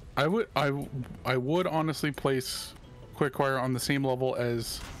 I would honestly place quick-wire on the same level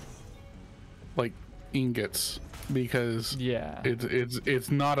as like ingots, because yeah,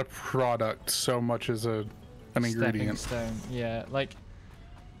 it's not a product so much as an ingredient. Stone. Yeah, like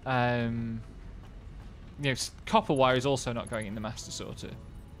copper wire is also not going in the master sorter.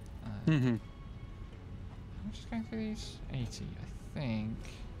 I'm just going through these. 80, I think.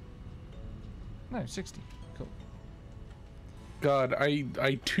 No, 60. Cool. God,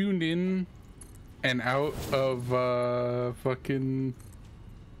 I tuned in and out of fucking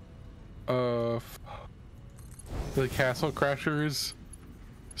the Castle Crashers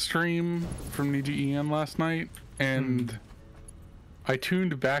stream from NijiEN last night, and I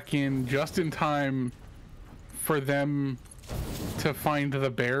tuned back in just in time for them to find the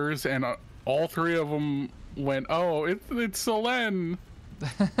bears, and all three of them went, "Oh, it's Selene."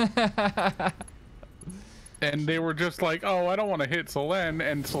 And they were just like, "Oh, I don't want to hit Selene,"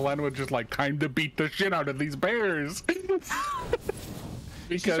 and Selene was just like, "Time to beat the shit out of these bears."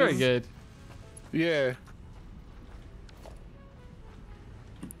 She's very good. Yeah.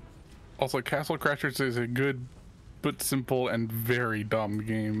 Also, Castle Crashers is a good but simple and very dumb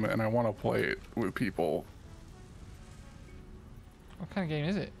game, and I want to play it with people. What kind of game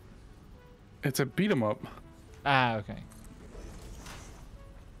is it? It's a beat 'em up. Ah, okay.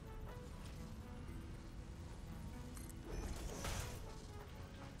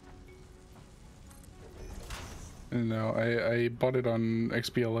 No, I bought it on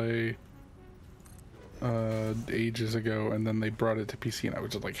XBLA ages ago, and then they brought it to PC, and I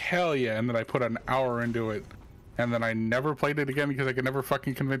was just like, hell yeah, and then I put an hour into it, and then I never played it again because I could never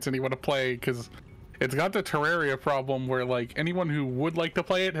fucking convince anyone to play, because it's got the Terraria problem where like anyone who would like to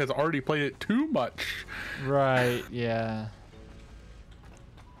play it has already played it too much. Right, yeah.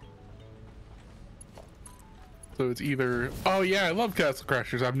 So it's either, oh yeah, I love Castle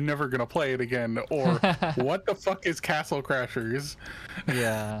Crashers, I'm never gonna play it again, or what the fuck is Castle Crashers?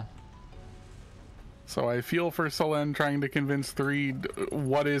 Yeah. So I feel for Selene trying to convince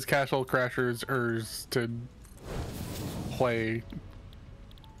what is Castle Crashers to play.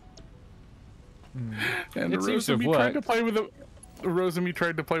 And Rosemi tried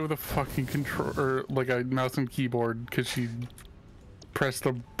to play with a fucking controller, like a mouse and keyboard, because she pressed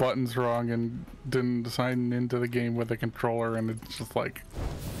the buttons wrong and didn't sign into the game with a controller, and it's just like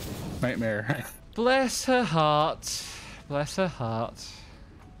nightmare. Bless her heart. Bless her heart.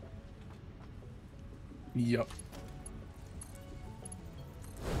 Yup.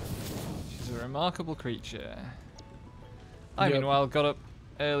 She's a remarkable creature. I meanwhile got up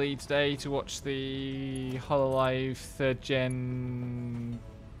early today to watch the HoloLive 3rd Gen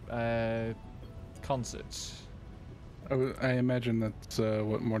concert. I imagine that's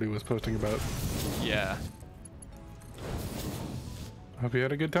what Morty was posting about. Yeah. Hope you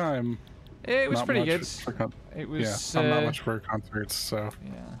had a good time. It was Not pretty good. It was. Yeah, I'm not much for concerts, so.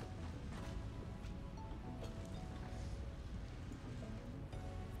 Yeah.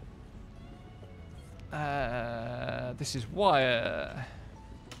 This is wire.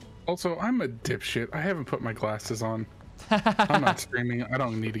 Also, I'm a dipshit. I haven't put my glasses on. I'm not streaming. I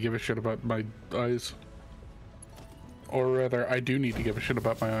don't need to give a shit about my eyes. Or rather, I do need to give a shit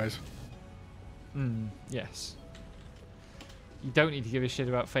about my eyes. Yes. You don't need to give a shit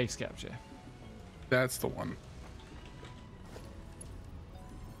about face capture. That's the one.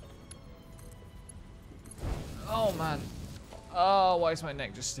 Oh, man. Oh, why is my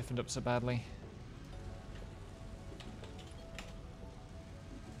neck just stiffened up so badly?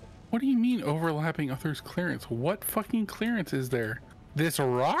 What do you mean overlapping others' clearance? What fucking clearance is there? This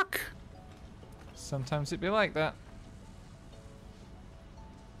rock? Sometimes it be like that.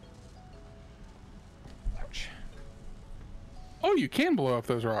 Ouch. Oh, you can blow up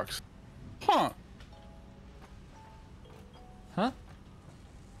those rocks. Huh. Huh?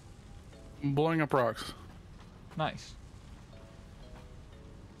 I'm blowing up rocks. Nice.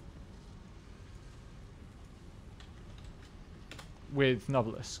 With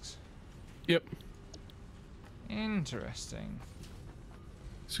nobelisks. Yep. Interesting.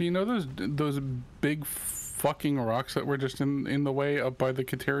 So you know those big fucking rocks that were just in the way up by the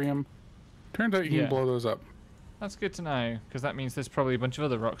Caterium? Turns out you can blow those up. That's good to know, because that means there's probably a bunch of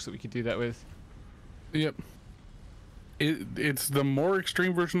other rocks that we could do that with. Yep. It's the more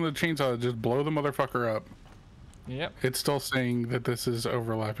extreme version of the chainsaw. Just blow the motherfucker up. Yep. It's still saying that this is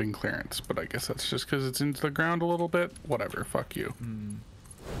overlapping clearance, but I guess that's just because it's into the ground a little bit. Whatever, fuck you.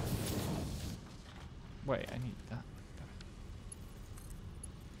 Wait, I need that.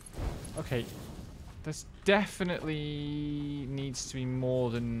 Okay. This definitely needs to be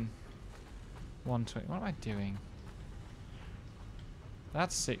more than 120. What am I doing?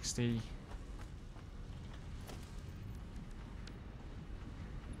 That's 60.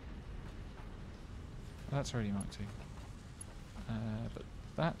 That's already marked 2. But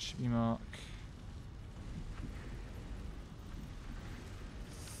that should be mark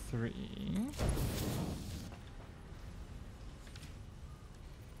 3.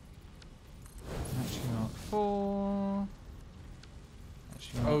 That should be mark 4. That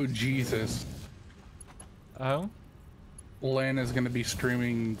should be mark Oh, Jesus. Oh? Lan is going to be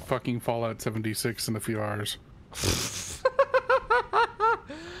streaming fucking Fallout 76 in a few hours.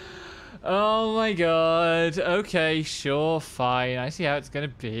 Oh my god. Okay, sure, fine. I see how it's gonna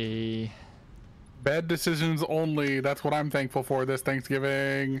be. Bad decisions only. That's what I'm thankful for this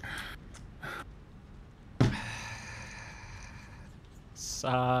Thanksgiving.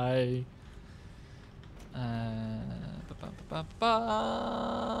 Sigh.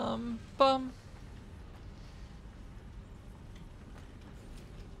 Bum.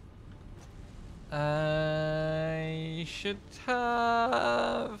 I should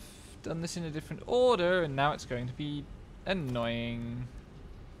have done this in a different order, and now it's going to be annoying.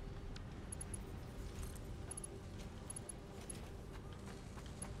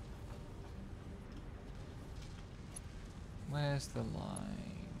 Where's the line?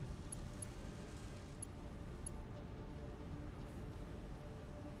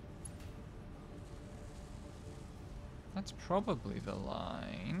 That's probably the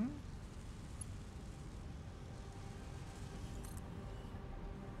line.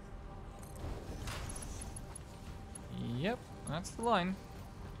 Yep, that's the line.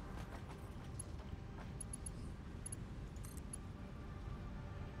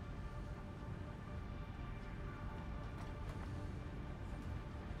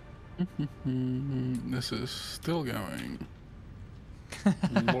 This is still going.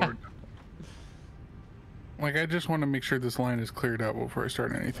 Lord. Like, I just want to make sure this line is cleared out before I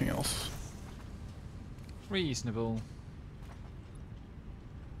start anything else. Reasonable.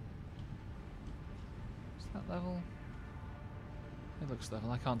 Is that level? It looks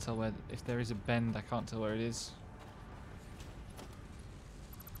level. I can't tell where. If there is a bend, I can't tell where it is.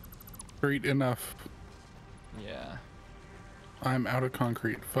 Straight enough. Yeah. I'm out of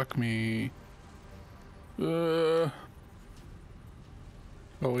concrete. Fuck me. Away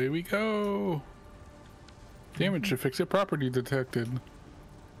we go. Damage to fix it property detected.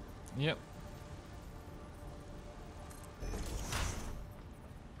 Yep.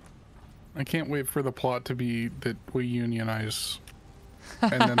 I can't wait for the plot to be that we unionize.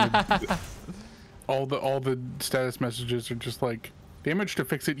 And then all the status messages are just like, damage to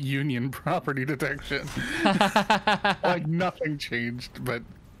fix it union property detection. Like nothing changed, but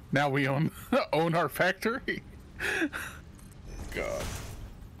now we own our factory. God.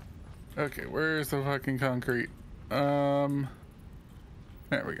 Okay, where's the fucking concrete? There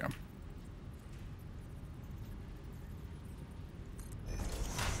we go.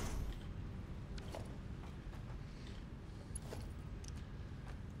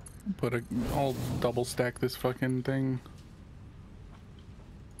 I'll double stack this fucking thing.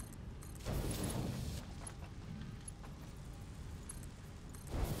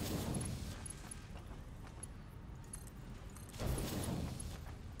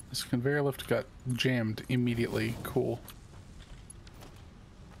 This conveyor lift got jammed immediately. Cool.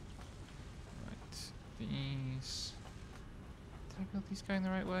 Right, these. Did I build these going the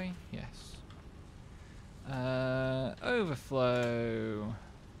right way? Yes. Overflow.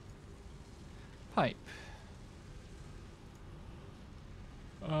 Pipe.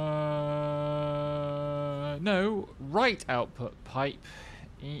 No, right output pipe.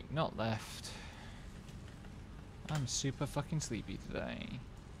 Not left. I'm super fucking sleepy today.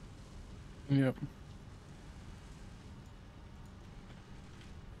 Yep.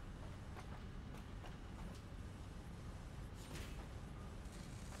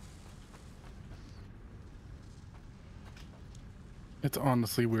 It's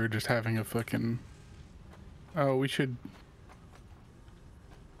honestly weird just having a fucking... Oh, we should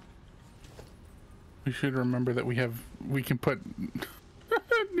remember that we can put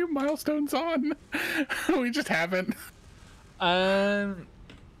new milestones on. We just haven't. Are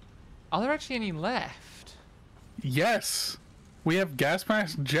there actually any left? Yes. We have gas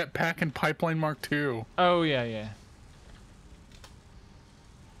mask, jetpack, and pipeline Mark II. Oh, yeah.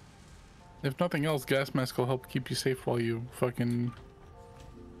 If nothing else, gas mask will help keep you safe while you fucking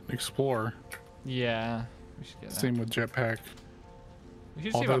explore. Yeah. We should get that. Same with jetpack. We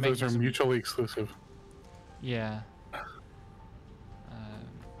should see Although about those are making some... mutually exclusive. Yeah.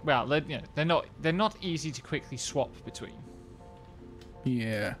 Well, they're not easy to quickly swap between.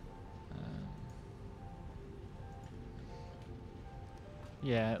 Yeah.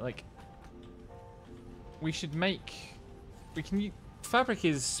 Yeah, like we should make. Fabric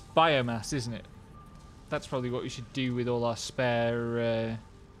is biomass, isn't it? That's probably what we should do with all our spare.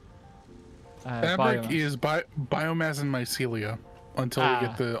 Fabric biomass. is biomass and mycelia until we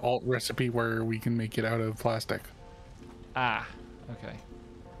get the alt recipe where we can make it out of plastic. Ah, okay.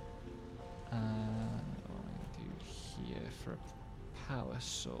 What do I do here for a power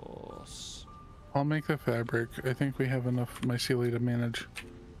source? I'll make the fabric. I think we have enough mycelia to manage.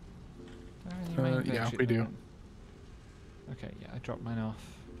 Yeah, we do. Okay, yeah, I dropped mine off.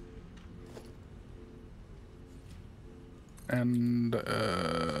 And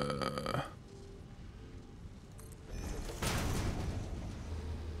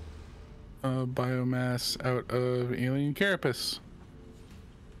biomass out of alien carapace.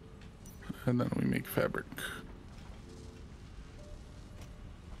 And then we make fabric.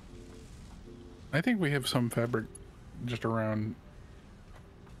 I think we have some fabric just around.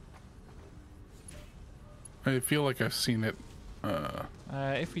 I feel like I've seen it.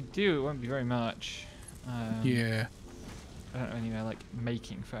 If we do, it won't be very much. Yeah. I don't know anywhere like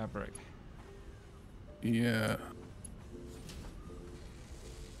making fabric. Yeah.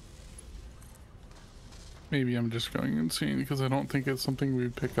 Maybe I'm just going insane because I don't think it's something we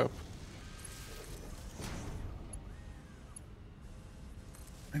would pick up.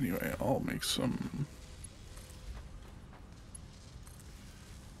 Anyway, I'll make some.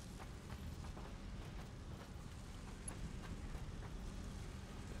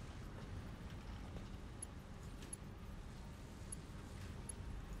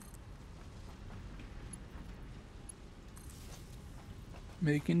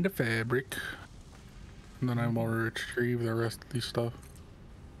 Making the fabric. And then I will retrieve the rest of these stuff.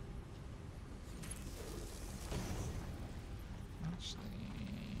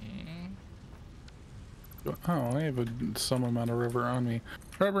 Oh, I have some amount of rubber on me.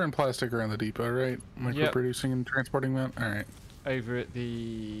 Rubber and plastic are in the depot, right? Like we're producing and transporting that? Alright. Over at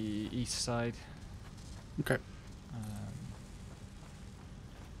the east side. Okay.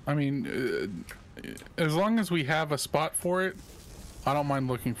 I mean, as long as we have a spot for it, I don't mind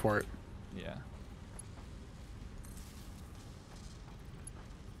looking for it. Yeah.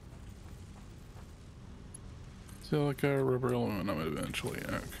 Silica, rubber, aluminum eventually.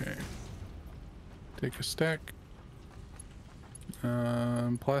 Okay. Take a stack.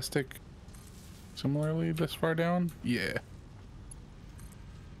 Plastic. Similarly, this far down? Yeah.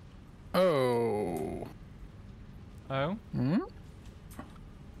 Oh. Oh? Hmm?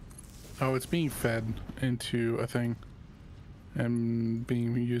 Oh, it's being fed into a thing. And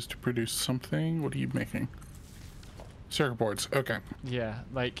being used to produce something. What are you making? Circuit boards. Okay. Yeah,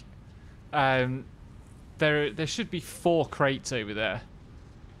 like, there should be 4 crates over there.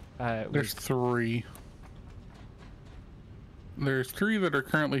 There's 3. There's 3 that are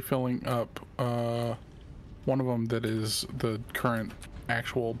currently filling up. One of them that is the current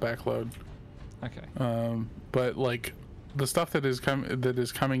actual backload. Okay. But like the stuff that is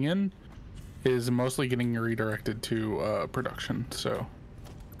coming in is mostly getting redirected to production. So.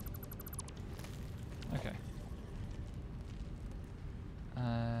 Okay.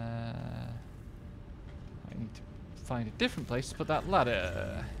 I need to find a different place to put that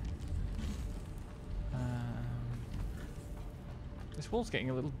ladder. This wall's getting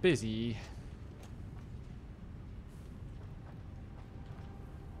a little busy.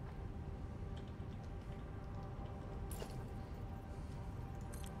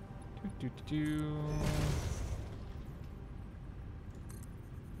 Do.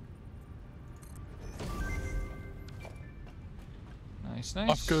 Nice, nice.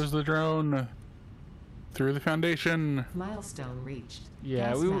 Off goes the drone through the foundation. Milestone reached.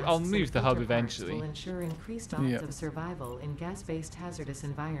 Yeah, I'll move the hub eventually. Will ensure increased odds of survival in gas-based hazardous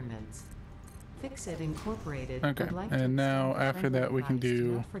environments. Fix-It Incorporated. Okay, and now after that we can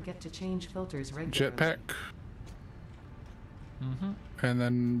do not forget to change filters regularly. jetpack. And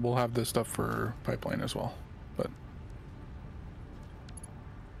then we'll have this stuff for pipeline as well. But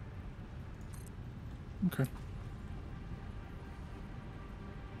okay.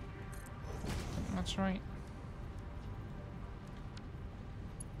 That's right.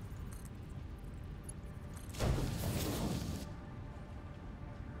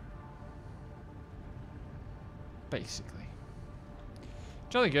 Basically.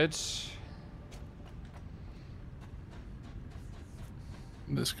 Jolly good.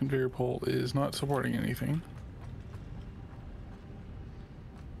 This conveyor pole is not supporting anything.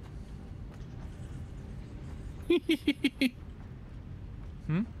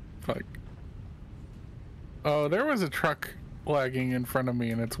 Fuck. Oh, there was a truck lagging in front of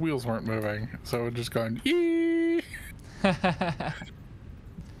me and its wheels weren't moving, so it just going yee. It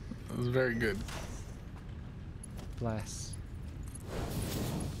was very good. Bless.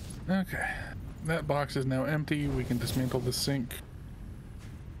 Okay. That box is now empty. We can dismantle the sink.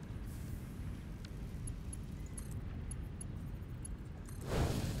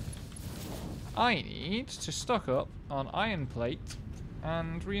 I need to stock up on iron plate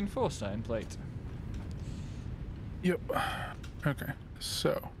and reinforced iron plate. Yep. Okay.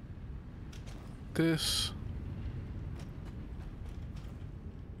 So this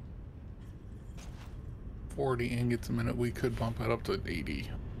 40 ingots a minute, we could bump it up to 80.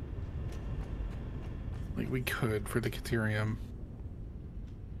 Like we could for the Caterium.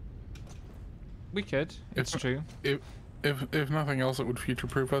 We could. It's true. If nothing else, it would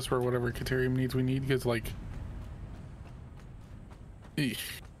future-proof us for whatever Caterium needs we need. Because like,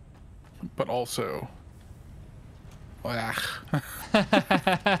 but also, yeah,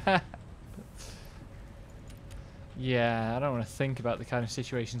 I don't want to think about the kind of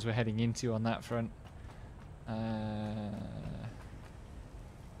situations we're heading into on that front.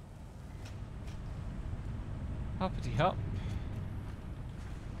 Hoppity hop.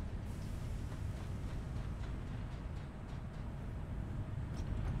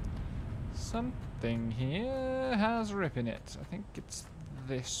 Something here has a rip in it. I think it's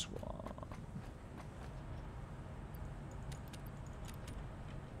this one.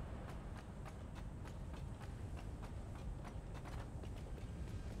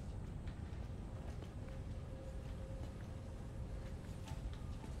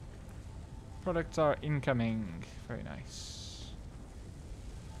 Products are incoming. Very nice.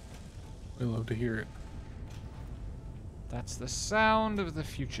 we love to hear it. That's the sound of the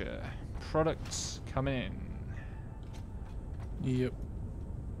future. Products coming in. Yep.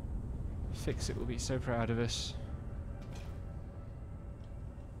 Fix-It will be so proud of us.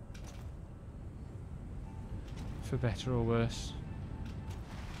 For better or worse.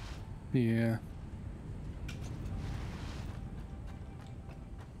 Yeah.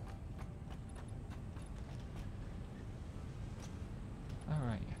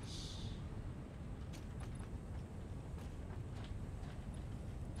 Alright, yes.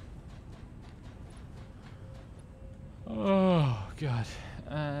 Oh, God.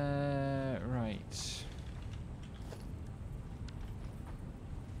 Right.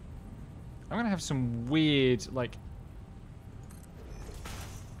 I'm gonna have some weird, like,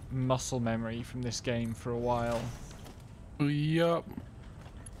 muscle memory from this game for a while. Yup.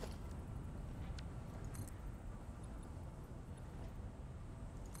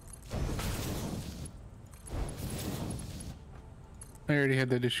 I already had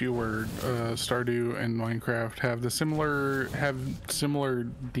that issue where Stardew and Minecraft have similar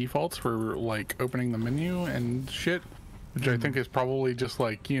defaults for like opening the menu and shit, which I think is probably just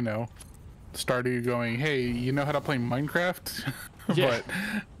like, you know, Stardew going, hey, you know how to play Minecraft? But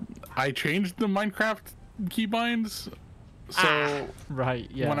I changed the Minecraft keybinds, so right,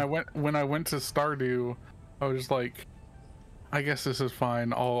 yeah. When I went to Stardew, I was just like, I guess this is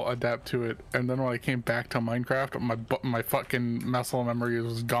fine, I'll adapt to it. And then when I came back to Minecraft, my fucking muscle memory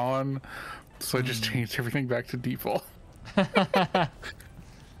was gone, so I just changed everything back to default. I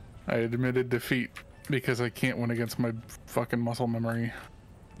admitted defeat because I can't win against my fucking muscle memory.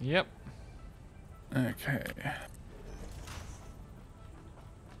 Yep. Okay.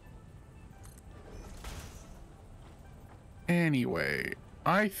 Anyway,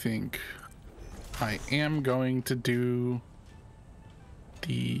 I think I am going to do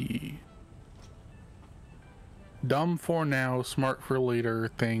the dumb for now, smart for later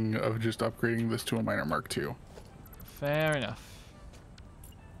thing of just upgrading this to a miner Mark II. Fair enough.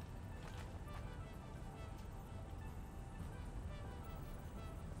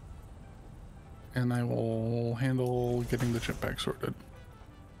 And I will handle getting the chip pack sorted.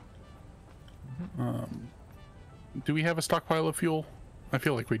 Do we have a stockpile of fuel? I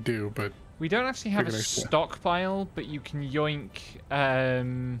feel like we do, but... We don't actually have a stockpile, but you can yoink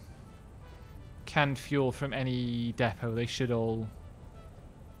canned fuel from any depot. They should all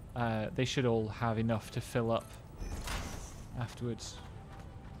have enough to fill up afterwards.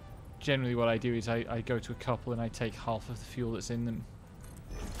 Generally what I do is I go to a couple and I take half of the fuel that's in them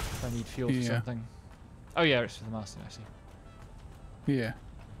if I need fuel for something. Oh yeah, it's for the Marston, I see. Yeah.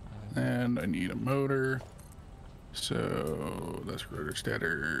 And I need a motor. So that's rotor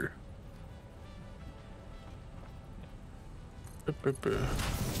stator.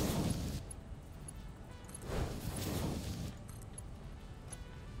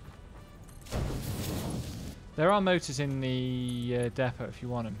 There are motors in the depot if you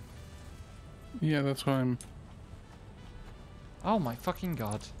want them. Yeah, that's why I'm... Oh my fucking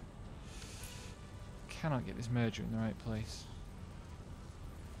god. Cannot get this merger in the right place.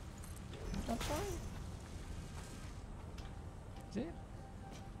 That's right. Is it?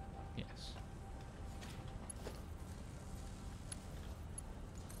 Yes.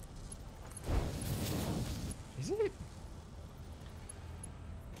 Is it?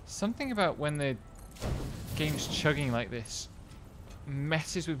 Something about when the game's chugging like this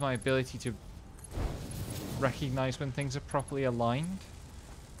messes with my ability to recognize when things are properly aligned.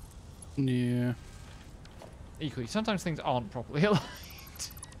 Yeah. Equally, sometimes things aren't properly aligned.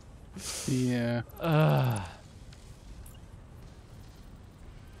 Yeah.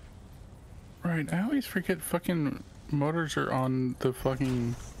 Right, I always forget fucking motors are on the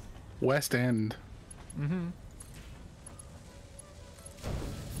fucking west end. Mm-hmm.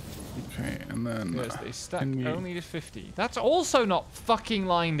 Okay, and then... Yes, they stack only to 50. That's also not fucking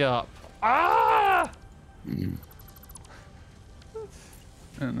lined up. Ah! And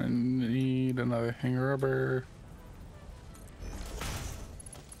I need another hanger rubber.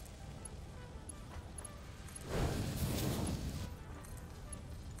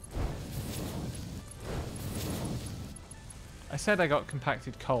 I said I got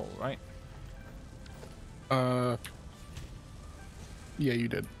compacted coal, right? Yeah, you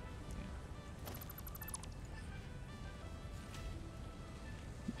did.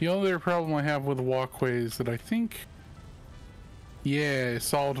 The other problem I have with walkways that I think, yeah, is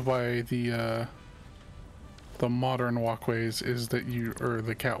solved by the modern walkways is that or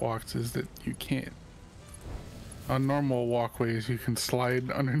the catwalks, is that you can't. On normal walkways, you can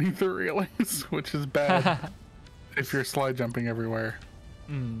slide underneath the railings, which is bad if you're slide jumping everywhere.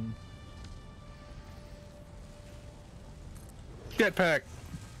 Jetpack!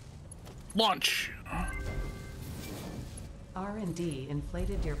 Launch! R&D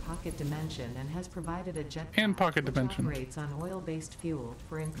inflated your pocket dimension and has provided a jetpack And pocket which dimension. operates on oil-based fuel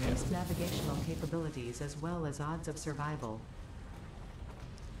for increased navigational capabilities as well as odds of survival.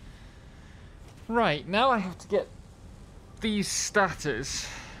 Right, now I have to get these statters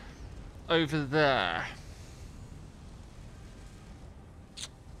over there.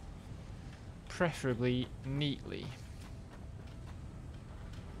 Preferably neatly.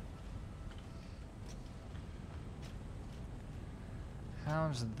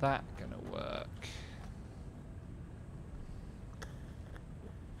 How's that gonna work?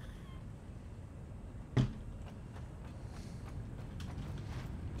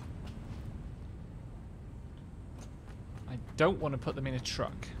 I don't want to put them in a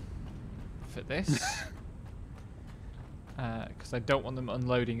truck for this. Because I don't want them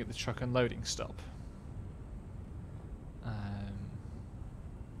unloading at the truck unloading stop.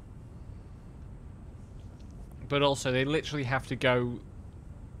 but also they literally have to go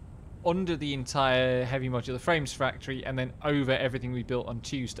under the entire heavy modular frames factory and then over everything we built on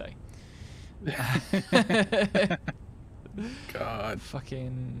Tuesday. God.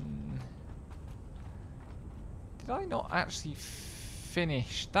 Fucking... Did I not actually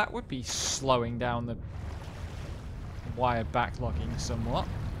finish? That would be slowing down the wire backlogging somewhat.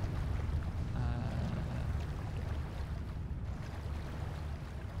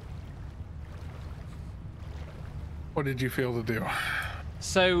 What did you feel to do?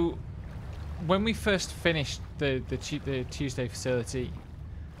 So, when we first finished the Tuesday facility,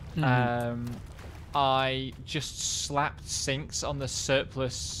 I just slapped sinks on the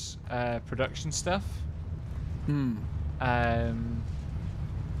surplus production stuff. Did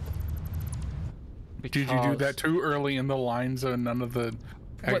you do that too early in the line so none of the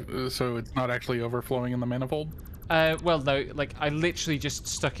so it's not actually overflowing in the manifold? Well, no, like I literally just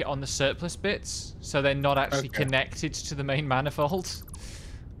stuck it on the surplus bits, so they're not actually connected to the main manifold.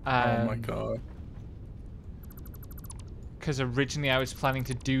 Oh my god. Because originally I was planning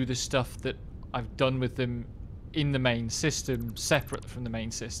to do the stuff that I've done with them in the main system, separate from the main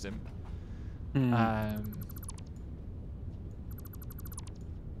system.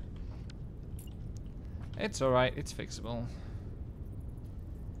 It's alright, it's fixable.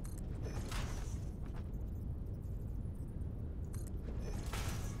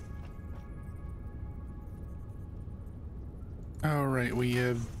 Alright, we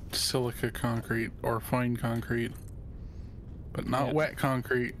have silica concrete, or fine concrete, but not wet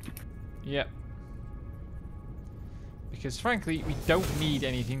concrete. Yep. Because frankly, we don't need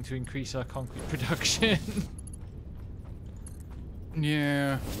anything to increase our concrete production.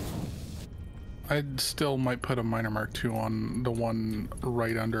 Yeah. I still might put a minor mark 2 on the one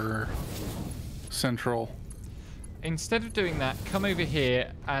right under central. Instead of doing that, come over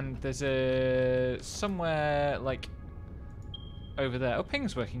here and there's a somewhere like over there. Oh,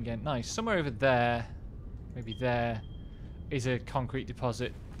 ping's working again. Nice. Somewhere over there, maybe there, is a concrete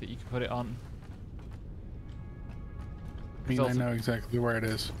deposit that you can put it on. I mean, I know exactly where it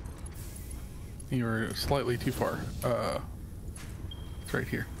is. You were slightly too far. It's right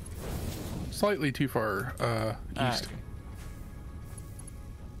here. Slightly too far east. Okay.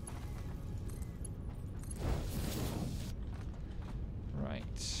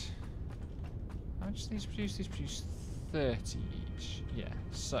 Right. How much do these produce? These produce 30 each. Yeah,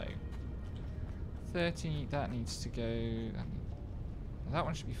 so 30, that needs to go. That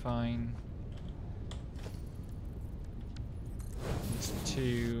one should be fine. Needs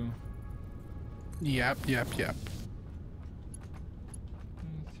 2. Yep. 3.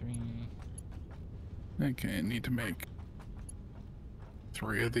 Okay, I need to make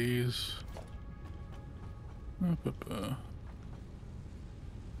 3 of these.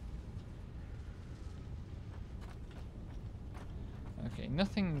 Okay,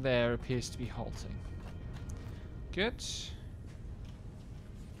 nothing there appears to be halting. Good.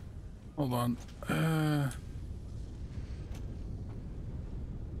 Hold on.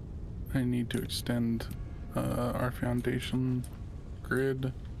 I need to extend our foundation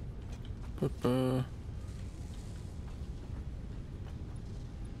grid.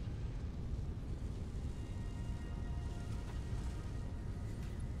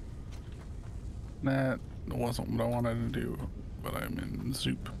 That wasn't what I wanted to do, but I'm in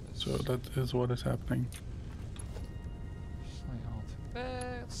Zoop, so that is what is happening. Slight halt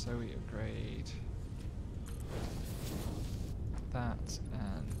there, so we upgrade that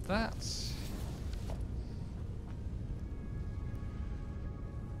and that.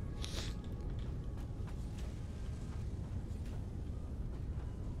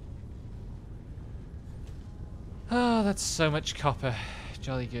 Oh, that's so much copper.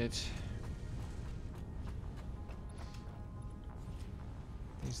 Jolly good.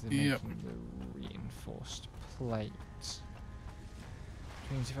 These are making the reinforced plate.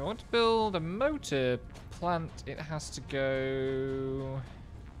 Which means if I want to build a motor plant, it has to go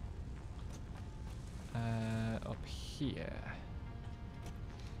up here.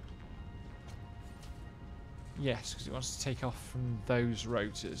 Yes, because it wants to take off from those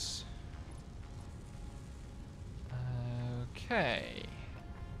rotors. Okay.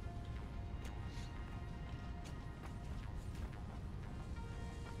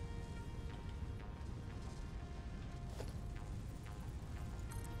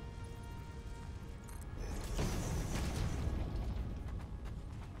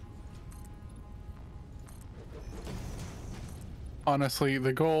 Honestly,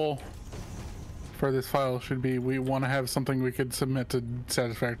 the goal for this file should be we want to have something we could submit to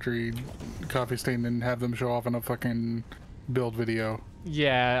Satisfactory Coffee Stain and have them show off in a fucking build video.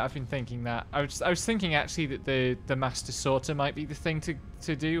 Yeah, I've been thinking that. I was thinking actually that the master sorter might be the thing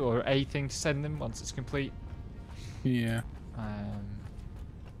to do, or a thing to send them once it's complete. Yeah.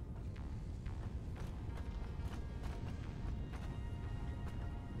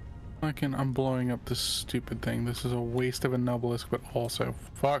 I'm blowing up this stupid thing. This is a waste of a Nobelisk, but also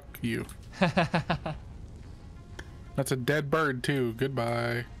fuck you. That's a dead bird too.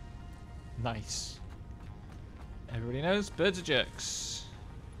 Goodbye. Nice. Everybody knows birds are jerks.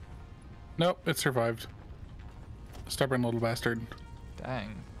 Nope, it survived. Stubborn little bastard.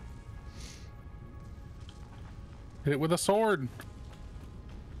 Dang. Hit it with a sword.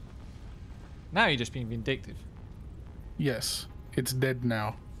 Now you're just being vindictive. Yes, it's dead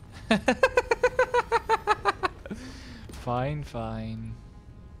now. Fine, fine.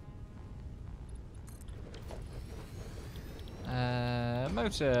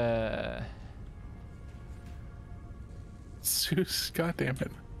 Motor. Zeus,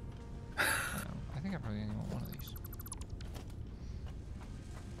 goddammit. I think I probably only want one of these.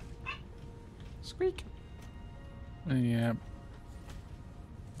 Squeak. Yeah.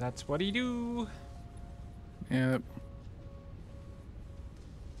 That's what he do. Yep.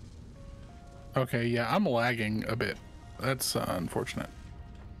 Okay, yeah, I'm lagging a bit. That's unfortunate.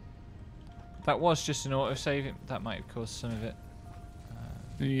 That was just an autosave. That might have caused some of it.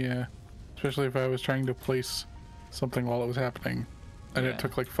 Yeah. Especially if I was trying to place something while it was happening. And Yeah. it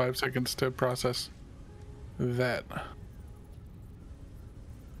took like 5 seconds to process that.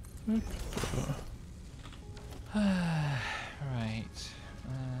 Right.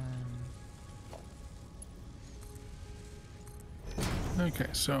 Okay,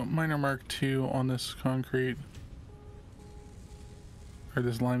 so minor mark 2 on this concrete. Or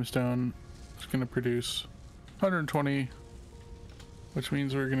this limestone. It's going to produce 120. Which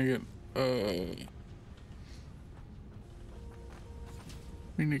means we're going to get...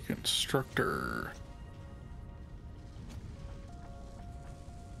 we need a constructor.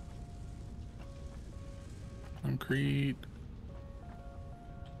 Concrete.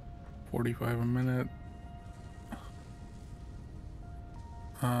 45 a minute.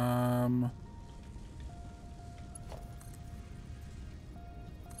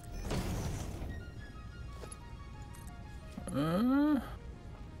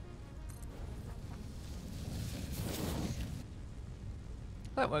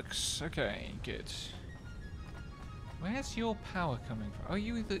 That works. Okay, good. Where's your power coming from? Oh,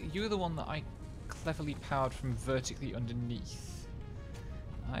 you're the one that I cleverly powered from vertically underneath.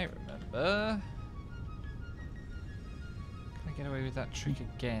 I remember. Can I get away with that trick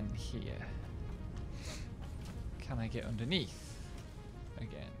again here? Can I get underneath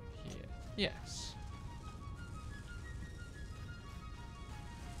again here? Yes.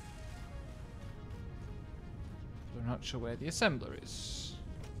 But I'm not sure where the assembler is.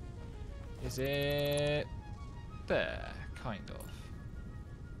 Is it there? Kind of.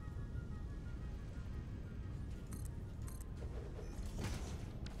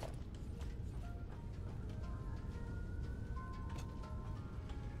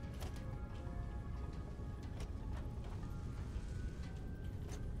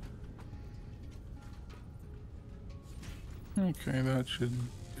 Okay, that should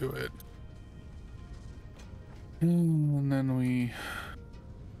do it. And then we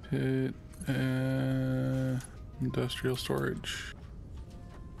hit industrial storage.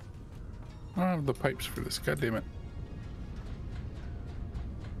 I don't have the pipes for this, god damn it.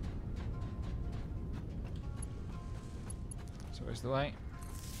 So where's the light?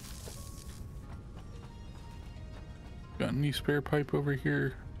 Got any spare pipe over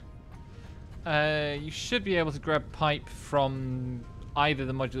here? You should be able to grab pipe from either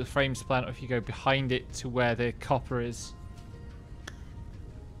the modular frames plant, or if you go behind it to where the copper is,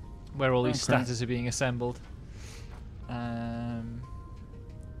 where all these status are being assembled.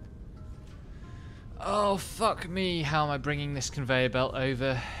 Oh fuck me! How am I bringing this conveyor belt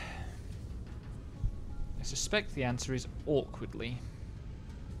over? I suspect the answer is awkwardly.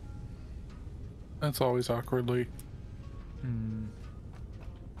 That's always awkwardly.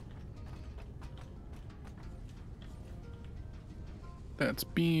 That's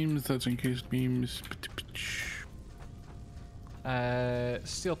beams, that's encased beams.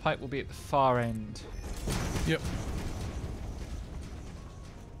 Steel pipe will be at the far end. Yep.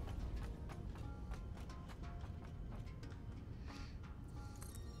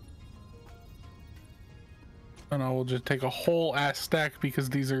 And I will just take a whole ass stack because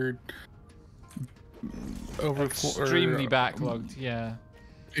these are Extremely backlogged, yeah.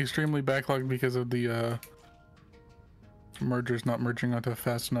 Extremely backlogged because of the mergers not merging onto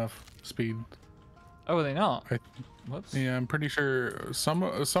fast enough speed. Oh, are they not? Whoops. Yeah, I'm pretty sure some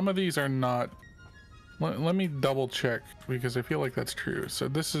of these are not. Let me double check because I feel like that's true. So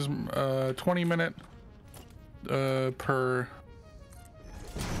this is 20-minute per.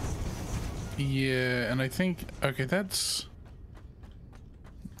 Yeah, and I think okay, that's.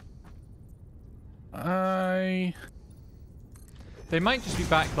 They might just be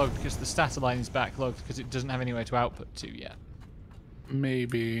backlogged because the status line is backlogged because it doesn't have anywhere to output to yet.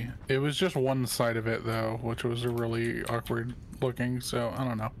 Maybe. It was just one side of it though, which was really awkward looking, so I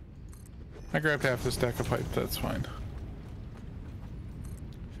don't know. I grabbed half the stack of pipe, that's fine.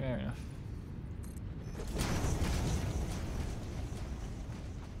 Fair enough.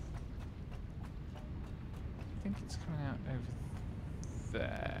 I think it's coming out over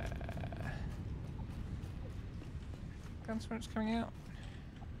there. That's where it's coming out.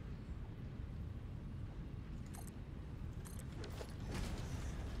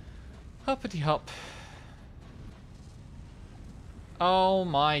 Hoppity hop. Oh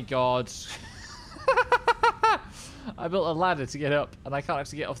my god. I built a ladder to get up, and I can't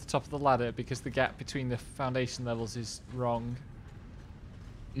actually get off the top of the ladder because the gap between the foundation levels is wrong.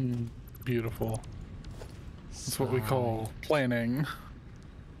 Beautiful. That's what we call planning.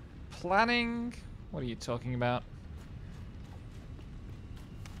 Planning? What are you talking about?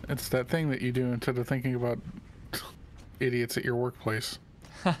 It's that thing that you do instead of thinking about idiots at your workplace.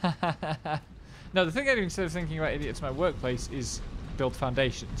 No, the thing I do instead of thinking about idiots at my workplace is build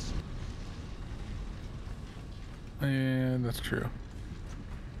foundations. And that's true.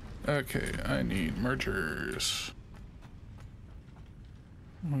 Okay, I need mergers.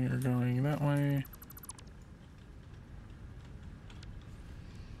 We are going that way.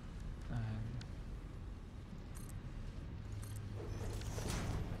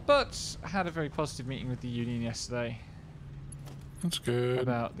 But I had a very positive meeting with the union yesterday. That's good.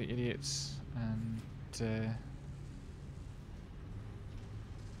 About the idiots, and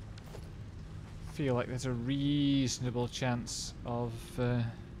feel like there's a reasonable chance of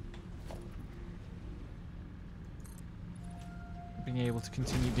being able to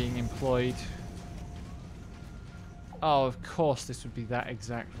continue being employed. Oh, of course this would be that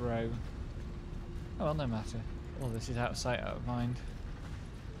exact row. Oh, well, no matter. All this is out of sight, out of mind.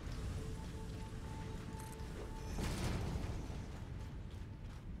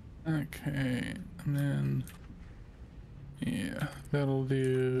 Okay, and then yeah, that'll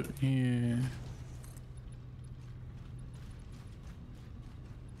do. Yeah.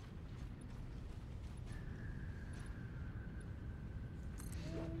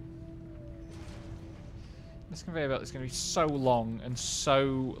 This conveyor belt is going to be so long and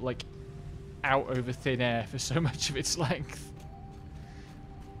so, like, out over thin air for so much of its length.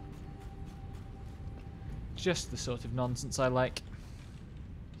 Just the sort of nonsense I like.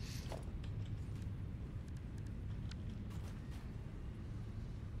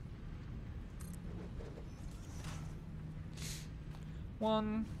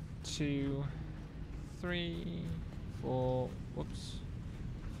 One, 2, 3, 4, whoops,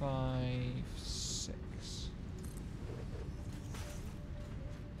 5, 6.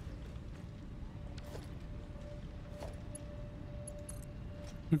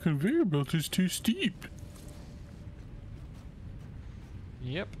 The conveyor belt is too steep.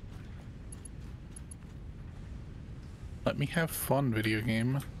 Yep. Let me have fun, video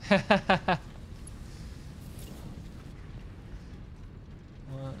game. 1,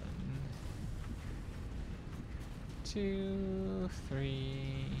 2,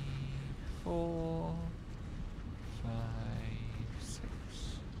 3, 4, 5, 6.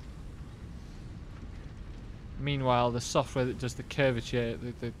 Meanwhile, the software that does the curvature,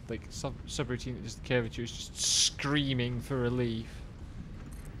 the like subroutine that does the curvature, is just screaming for relief.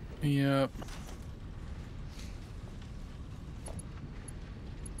 Yep.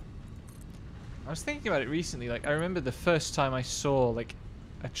 I was thinking about it recently. Like, I remember the first time I saw like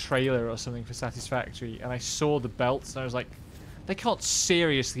a trailer or something for Satisfactory, and I saw the belts, and I was like, they can't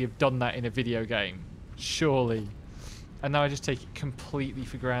seriously have done that in a video game, surely. And now I just take it completely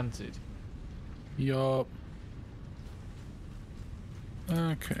for granted. Yup.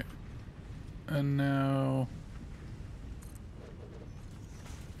 Okay. And now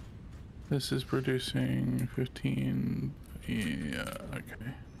this is producing 15. Yeah,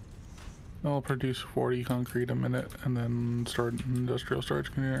 okay. I'll produce 40 concrete a minute and then start an industrial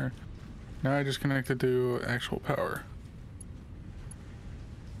storage container. Now I just connect it to actual power.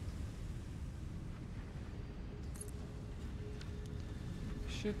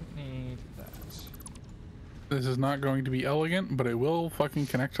 Shouldn't need that. This is not going to be elegant, but it will fucking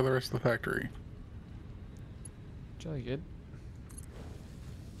connect to the rest of the factory. Jolly good.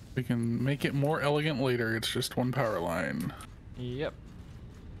 We can make it more elegant later. It's just one power line. Yep.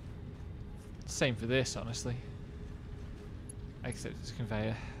 Same for this, honestly. Except it's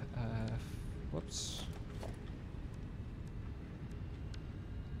conveyor. Whoops.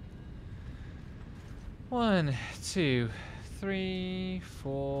 One, 2, 3,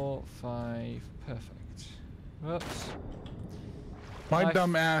 4, 5. Perfect. Whoops. My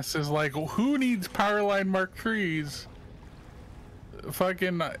dumb ass is like, who needs power line Mark IIIs?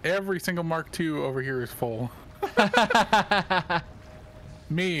 Fucking every single Mark II over here is full.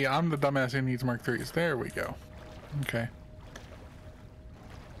 Me, I'm the dumbass who needs Mark IIIs. There we go. Okay.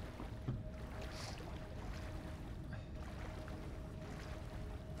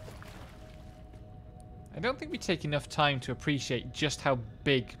 I don't think we take enough time to appreciate just how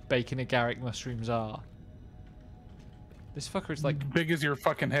big bacon agaric mushrooms are. This fucker is like big as your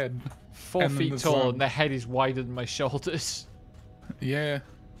fucking head. 4 feet tall and the head is wider than my shoulders. Yeah.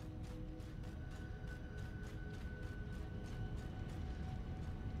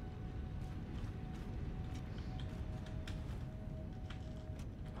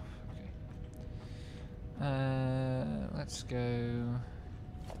 Let's go.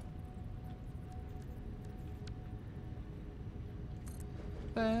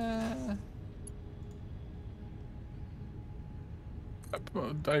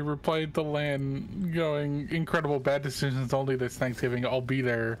 I replied to Lan going, incredible, bad decisions only this Thanksgiving, I'll be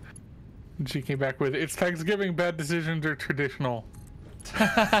there. And she came back with, it's Thanksgiving, bad decisions are traditional.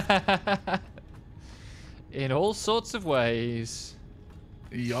 In all sorts of ways.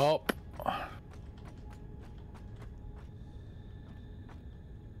 Yup.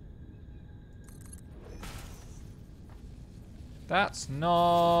 That's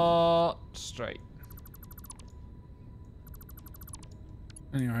not straight.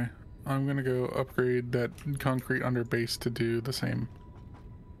 Anyway, I'm gonna go upgrade that concrete under base to do the same.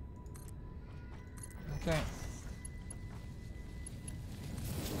 Okay.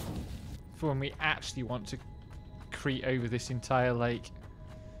 For when we actually want to crete over this entire lake.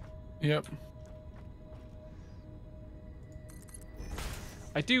 Yep.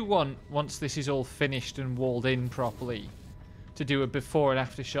 I do want, once this is all finished and walled in properly, to do a before and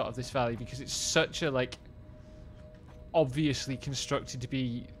after shot of this valley, because it's such a, like, obviously constructed to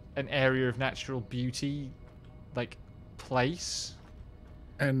be an area of natural beauty, like, place.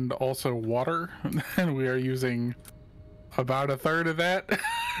 And also water, and we are using about a third of that.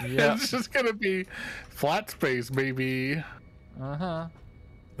 Yeah. It's just gonna be flat space, baby. Uh-huh.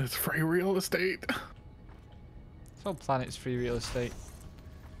 It's free real estate. This whole planet's free real estate.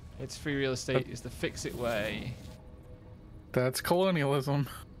 Its free real estate is the fix-it way. That's colonialism.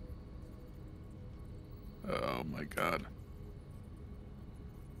 Oh my god.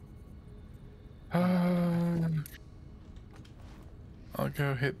 I'll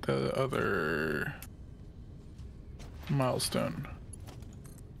go hit the other milestone.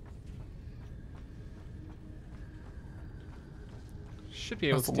 Should be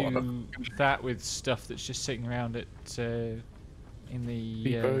able to do that with stuff that's just sitting around it in the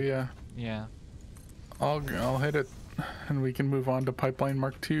depot. Yeah. Yeah. I'll hit it, and we can move on to Pipeline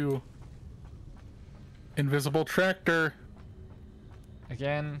Mark II. Invisible tractor.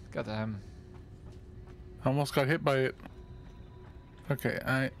 Again, goddamn. Almost got hit by it. Okay,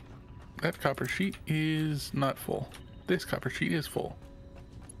 that copper sheet is not full. This copper sheet is full.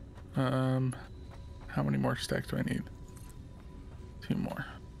 How many more stacks do I need? 2 more.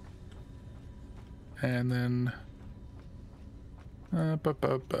 And then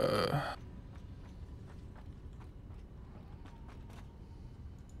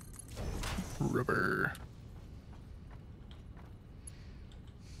rubber.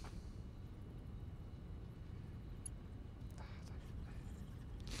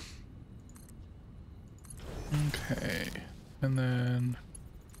 Okay, and then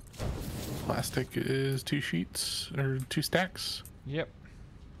plastic is 2 sheets or 2 stacks. Yep.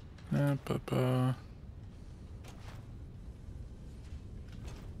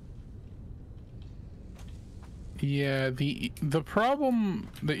 Yeah, the problem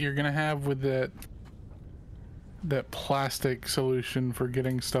that you're gonna have with that plastic solution for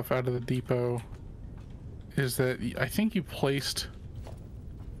getting stuff out of the depot is that I think you placed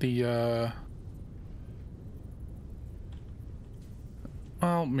the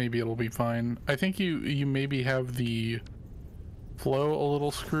well, maybe it'll be fine. I think you maybe have the flow a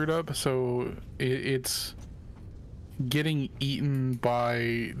little screwed up, so it's getting eaten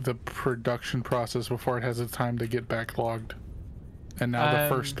by the production process before it has a time to get backlogged. And now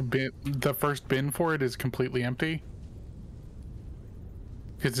the first bin for it is completely empty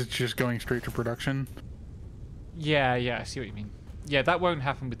because it's just going straight to production. Yeah, I see what you mean. Yeah, that won't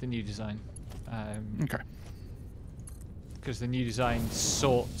happen with the new design. Okay. Because the new design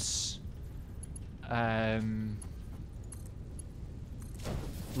sorts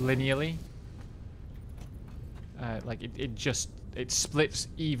linearly. Like it splits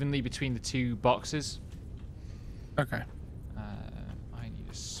evenly between the two boxes. Okay. I need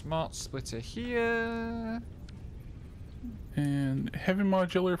a smart splitter here. And heavy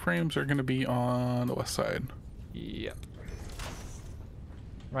modular frames are going to be on the west side. Yep.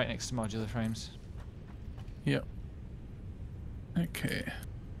 Right next to modular frames. Yep. Okay.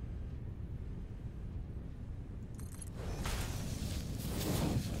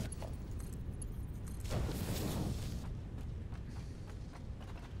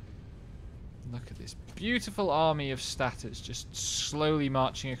 Look at this beautiful army of status just slowly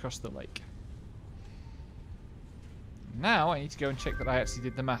marching across the lake. Now I need to go and check that I actually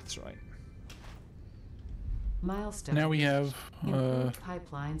did the maths right. Milestone. Now we have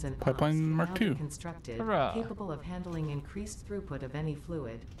pipelines and pipeline pumps Mark now be II. constructed, Hurrah. capable of handling increased throughput of any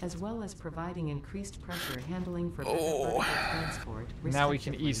fluid, as well as providing increased pressure handling for better vertical transport. Now we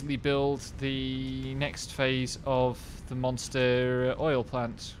can respectively. easily build the next phase of the monster oil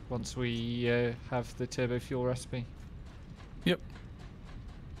plant once we have the turbo fuel recipe. Yep.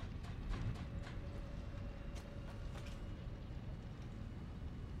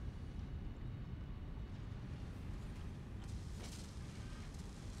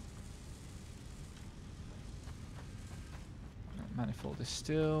 Manifold is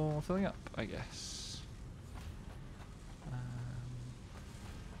still filling up, I guess.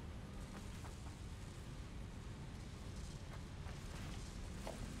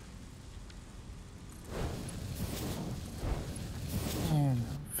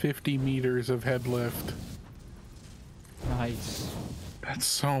 50 meters of head lift. Nice. That's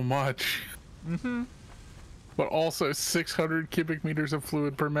so much. Mm-hmm. But also 600 cubic meters of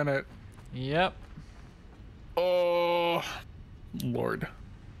fluid per minute. Yep. Oh, Lord.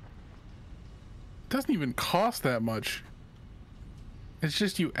 Doesn't even cost that much. It's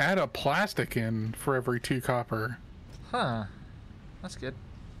just you add a plastic in for every 2 copper. Huh. That's good.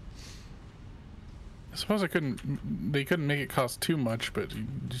 I suppose they couldn't make it cost too much, but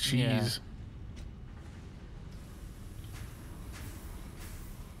jeez. Yeah.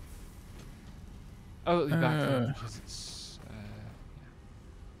 Oh, it'll be back then because it's.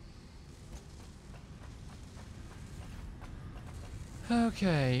 Yeah.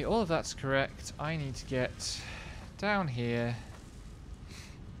 Okay, all of that's correct. I need to get down here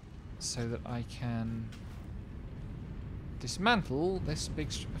so that I can dismantle this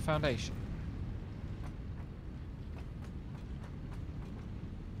big foundation.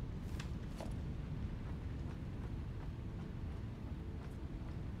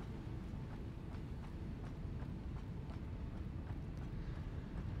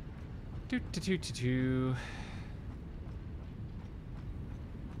 Do.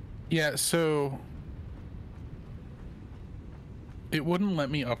 Yeah, so it wouldn't let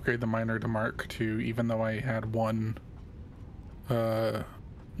me upgrade the miner to Mark II, even though I had one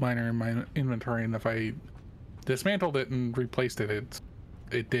miner in my inventory, and if I dismantled it and replaced it,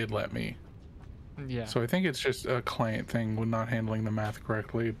 it did let me. Yeah. So I think it's just a client thing with not handling the math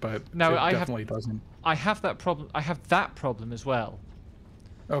correctly, but No, it definitely doesn't. I have that problem. I have that problem as well.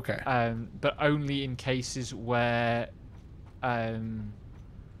 Okay. But only in cases where, I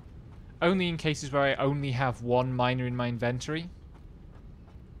only have one miner in my inventory.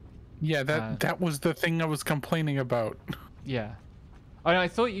 Yeah, that was the thing I was complaining about. Yeah. I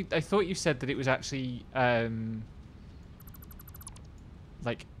thought you said that it was actually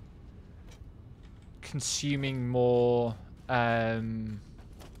like consuming more.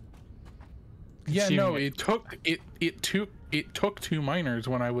 Yeah, no, it took 2 miners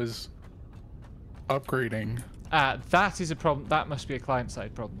when I was upgrading. That is a problem. That must be a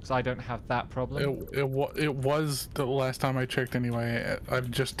client-side problem because I don't have that problem. It was the last time I checked anyway.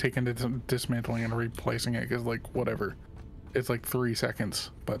 I've just taken it dismantling and replacing it because, like, whatever. It's like 3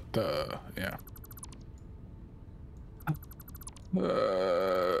 seconds, but yeah.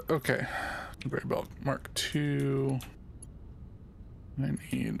 Okay. Gray belt Mark II. I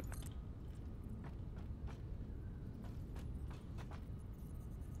need.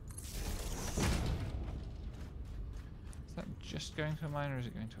 Is that just going to a miner or is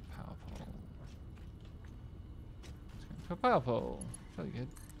it going to a power pole? It's going to a power pole. Very good.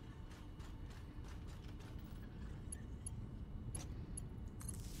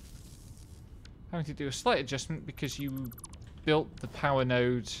 Having to do a slight adjustment because you built the power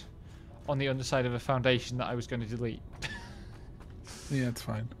node on the underside of a foundation that I was going to delete. Yeah, it's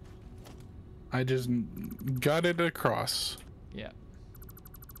fine. I just got it across. Yeah.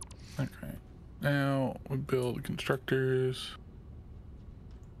 Okay. Now we build constructors.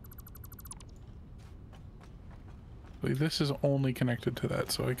 Wait, this is only connected to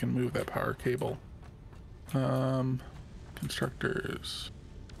that, so I can move that power cable. Constructors.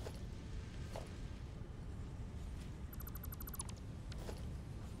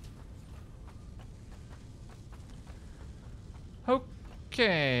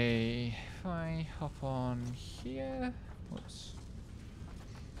 Okay. If I hop on here. Whoops.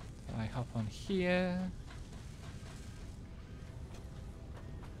 If I hop on here.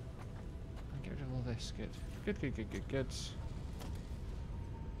 And get rid of all this. Good. Good, good, good, good, good.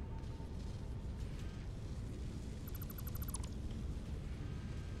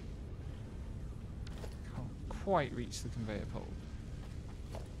 Can't quite reach the conveyor pole.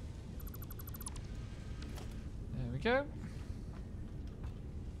 There we go.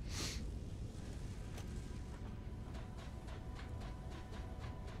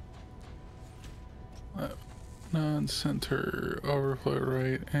 Non-center overflow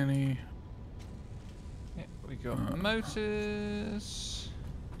right. Any. Yeah, we got motors.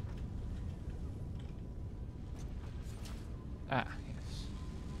 Ah, yes.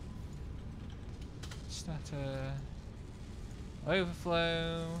 Starter.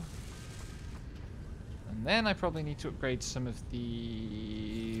 Overflow. And then I probably need to upgrade some of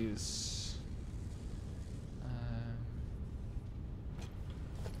these.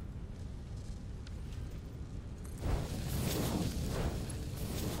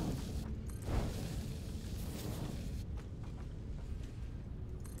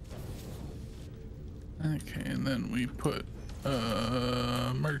 Okay, and then we put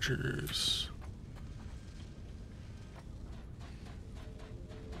mergers.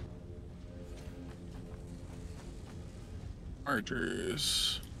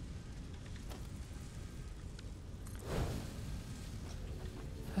 Mergers.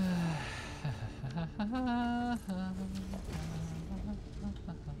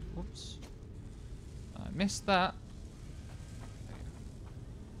 Oops. I missed that.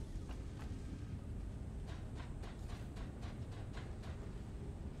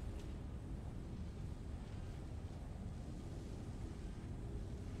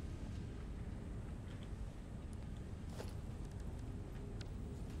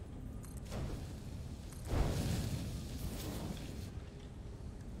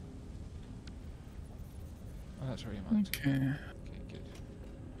 Oh, that's where you marked. Okay. Okay, good.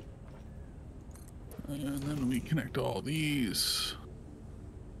 And then we connect all these.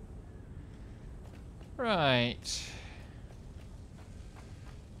 Right.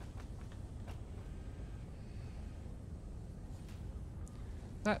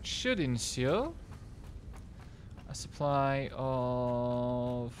 That should ensure a supply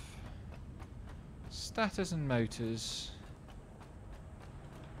of stators and motors.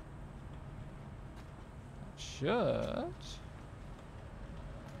 That should.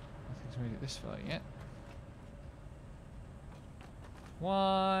 Nothing's made it this far yet.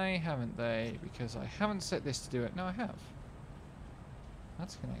 Why haven't they? Because I haven't set this to do it. No, I have.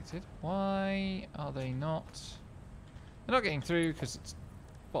 That's connected. Why are they not? They're not getting through because it's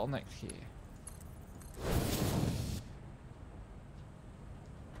bottlenecked here.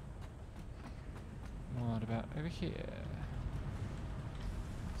 What about over here?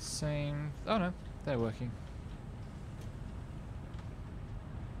 Same. Oh no, they're working.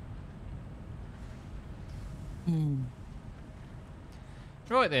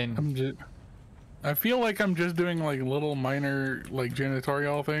 Right then. I feel like I'm just doing like little minor like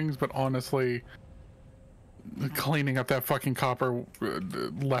janitorial things, but honestly, cleaning up that fucking copper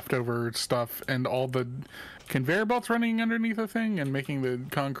leftover stuff and all the conveyor belts running underneath the thing and making the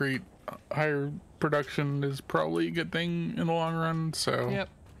concrete higher production is probably a good thing in the long run. So yep,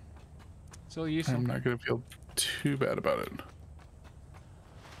 it's all useful. I'm not gonna feel too bad about it.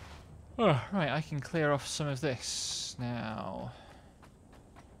 Oh, right, I can clear off some of this now.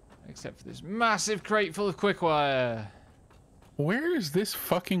 Except for this massive crate full of quick wire. Where is this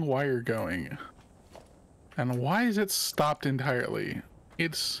fucking wire going? And why is it stopped entirely?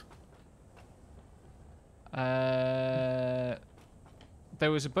 It's... There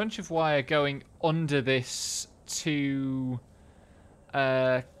was a bunch of wire going under this to...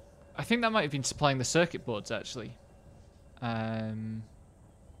 I think that might have been supplying the circuit boards, actually.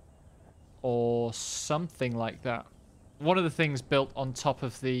 Or something like that. One of the things built on top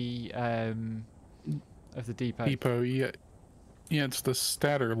of the depot. Depot, yeah. Yeah, it's the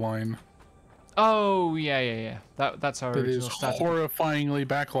stator line. Oh, yeah. That's our original original static. It is horrifyingly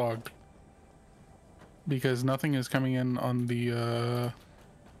backlogged. Because nothing is coming in on the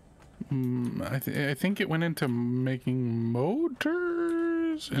I think it went into making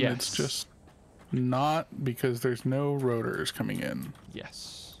motors, and Yes. it's just not because there's no rotors coming in.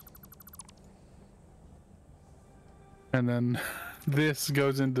 Yes. And then this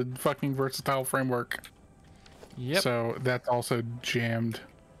goes into fucking versatile framework. Yep. So that's also jammed.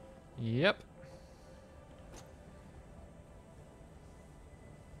 Yep.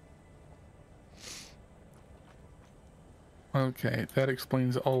 Okay, that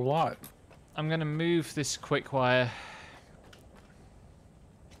explains a lot. I'm going to move this quick wire.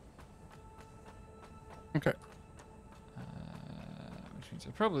 Okay. Which means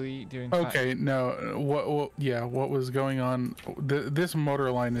I'm probably doing... Okay, no, what was going on? This motor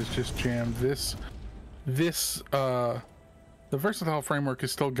line is just jammed. The versatile framework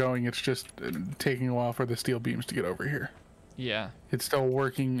is still going. It's just taking a while for the steel beams to get over here. Yeah. It's still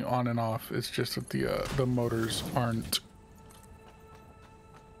working on and off. It's just that the motors aren't.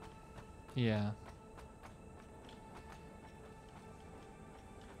 Yeah.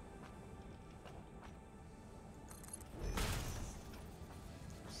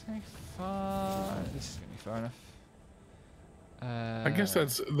 So far, this is gonna be far enough. I guess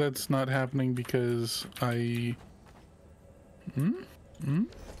that's not happening because I.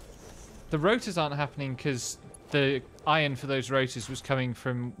 The rotors aren't happening because the iron for those rotors was coming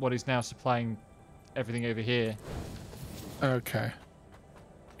from what is now supplying everything over here. Okay.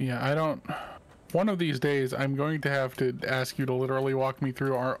 Yeah, I don't. One of these days, I'm going to have to ask you to literally walk me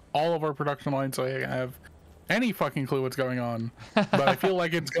through all of our production lines so I have any fucking clue what's going on. But I feel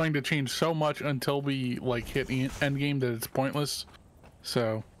like it's going to change so much until we like hit end game that it's pointless.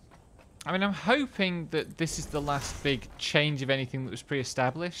 So. I mean, I'm hoping that this is the last big change of anything that was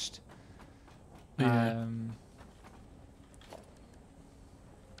pre-established. Yeah.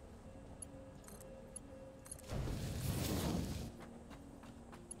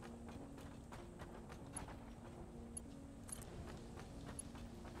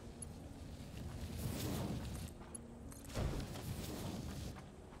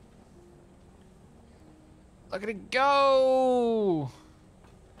 Look at it go!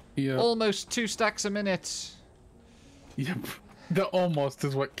 Yeah. Almost 2 stacks a minute. Yep. The almost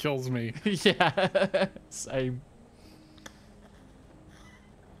is what kills me. Yeah, same.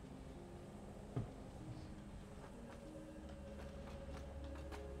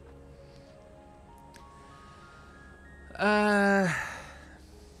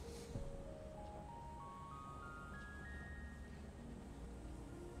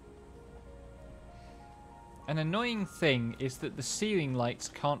 An annoying thing is that the ceiling lights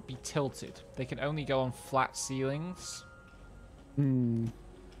can't be tilted. They can only go on flat ceilings.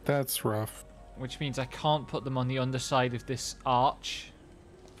 That's rough. Which means I can't put them on the underside of this arch.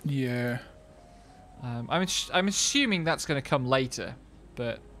 Yeah. I'm assuming that's going to come later,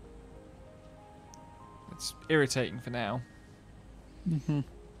 but it's irritating for now.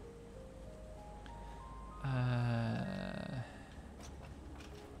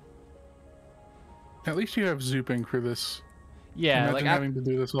 At least you have zooping for this. Yeah, Imagine like having to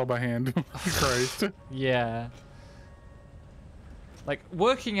do this all by hand. Christ. Yeah. Like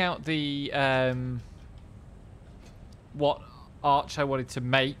working out the what arch I wanted to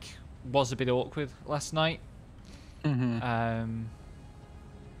make was a bit awkward last night. And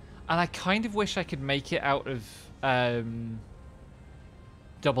I kind of wish I could make it out of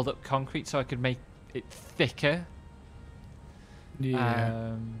doubled up concrete so I could make it thicker.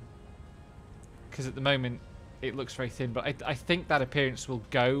 Yeah. Because at the moment it looks very thin, but I think that appearance will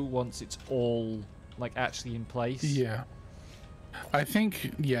go once it's all like actually in place. Yeah. I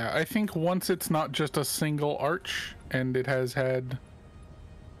think once it's not just a single arch and it has had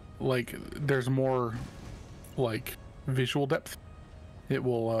like there's more like visual depth, it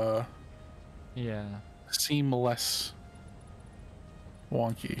will Yeah. seem less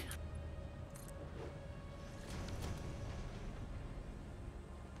wonky.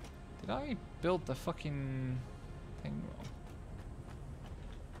 Did I build the fucking thing wrong?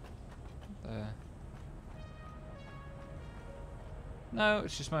 There. No,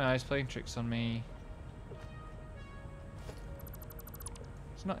 it's just my eyes playing tricks on me.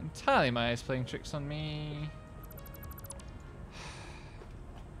 It's not entirely my eyes playing tricks on me.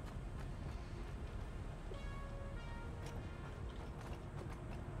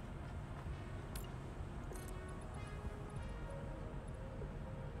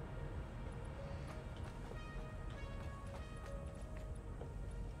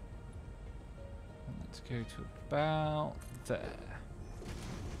 Let's go to about there.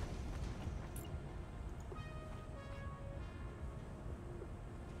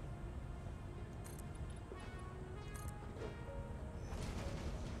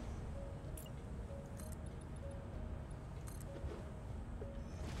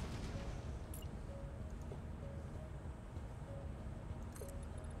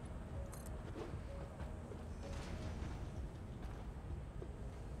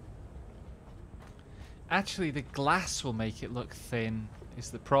 Actually, the glass will make it look thin,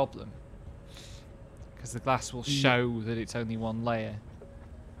 is the problem. Because the glass will show that it's only one layer.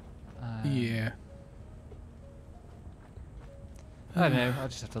 Yeah. I don't know, I'll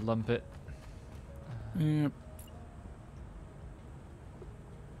just have to lump it. Yep.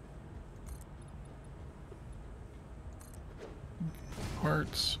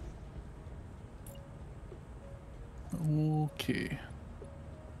 Parts. Okay.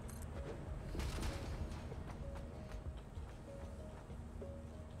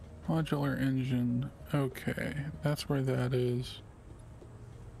 Modular engine. Okay, that's where that is.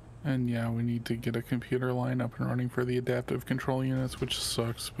 And yeah, we need to get a computer line up and running for the adaptive control units, which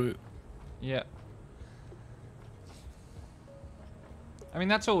sucks, but... Yeah. I mean,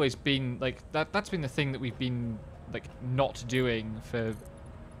 that's always been, like, that's been the thing that we've been, like, not doing for,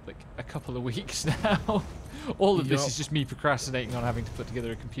 like, a couple of weeks now. All of this is just me procrastinating on having to put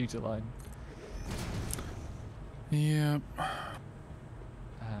together a computer line. Yep.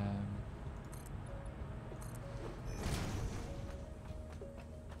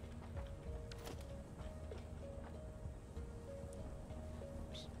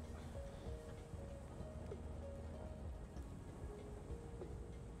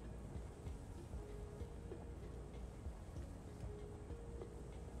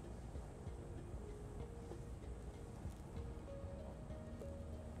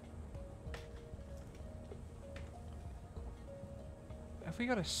 Have we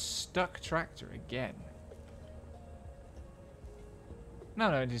got a stuck tractor again?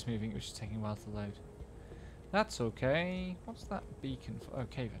 No, it is moving. It was just taking a while to load. That's okay. What's that beacon for? Oh,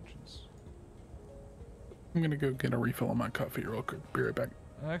 cave entrance. I'm gonna go get a refill on my coffee real quick. Be right back.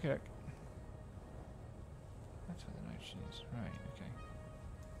 Okay. That's where the nitrogen is. Right, okay.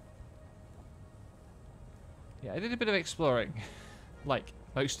 Yeah, I did a bit of exploring. Like,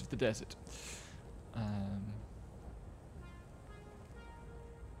 most of the desert.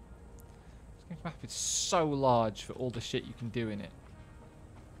 This map is so large for all the shit you can do in it.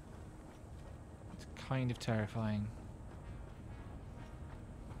 It's kind of terrifying.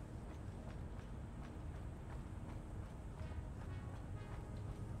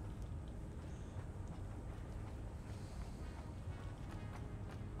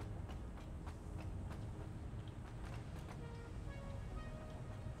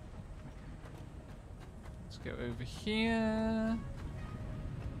 Let's go over here.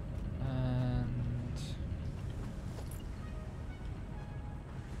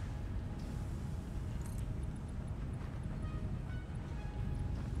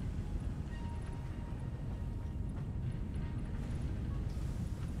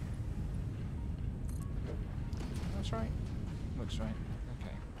 That's right. Looks right.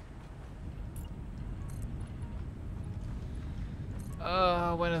 Okay.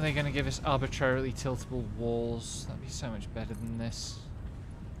 When are they going to give us arbitrarily tiltable walls? That'd be so much better than this.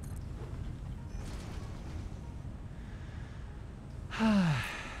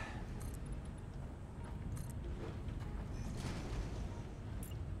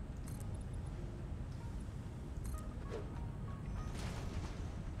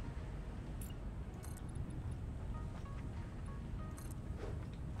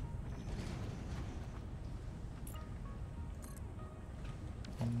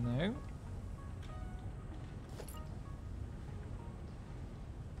 No.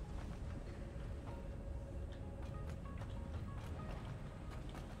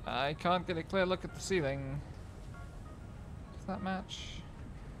 I can't get a clear look at the ceiling. Does that match?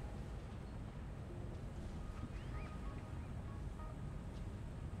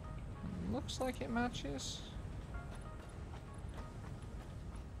 Looks like it matches.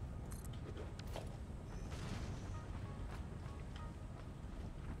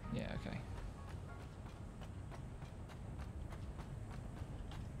 Yeah, okay.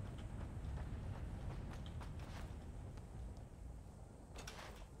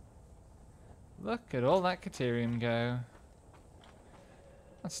 Look at all that Caterium go.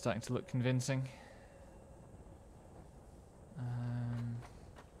 That's starting to look convincing.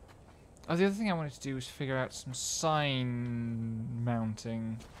 Oh, the other thing I wanted to do was figure out some sign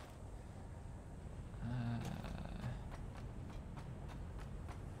mounting.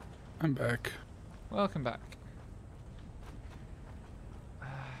 I'm back. Welcome back.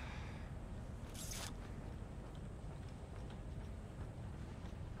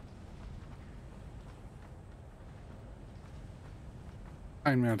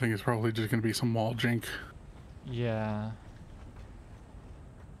 Sign mounting is probably just going to be some wall jink. Yeah.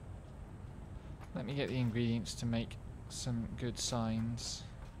 Let me get the ingredients to make some good signs.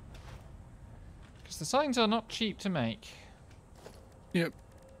 Because the signs are not cheap to make. Yep.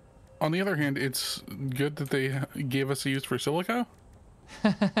 on the other hand, it's good that they gave us a use for silica.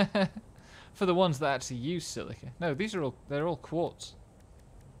 For the ones that actually use silica. No, they're all quartz.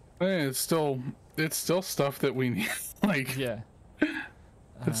 It's still stuff that we need. Like, Yeah.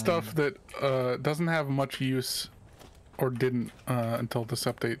 it's stuff that doesn't have much use, or didn't until this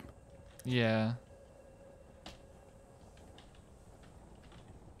update. Yeah.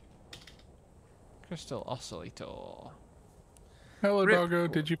 Crystal oscillator. Hello, Rip. doggo.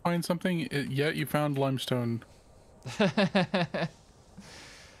 Did you find something? Yet you found limestone. Play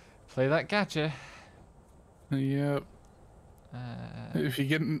that gacha. Yep.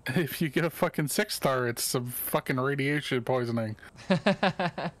 If you get a fucking 6-star, it's some fucking radiation poisoning. All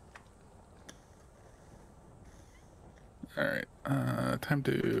right. Time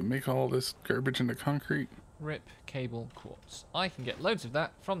to make all this garbage into concrete. Rip cable quartz. I can get loads of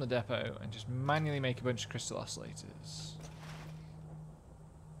that from the depot and just manually make a bunch of crystal oscillators.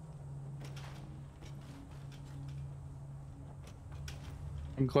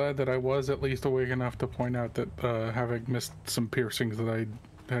 I'm glad that I was at least awake enough to point out that having missed some piercings that I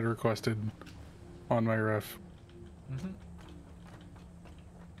had requested on my ref. Mm-hmm.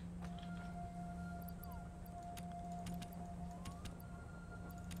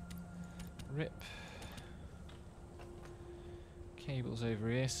 Rip. Cable's over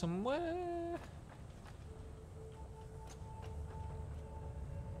here somewhere.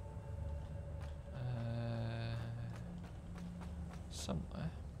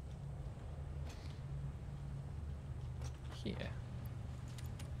 Somewhere. Here.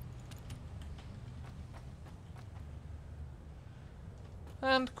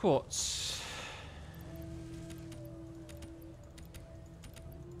 And quartz.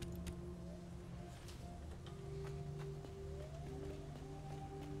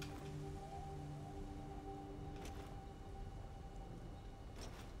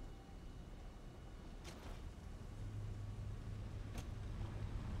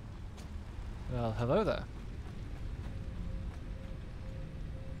 Well, hello there.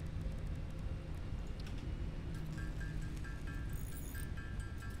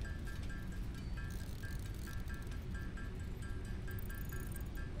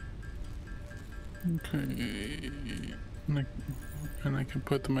 Okay. And I can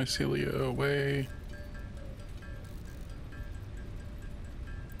put the mycelia away.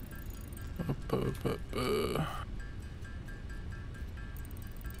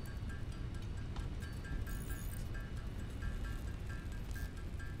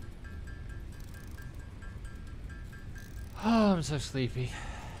 Oh, I'm so sleepy.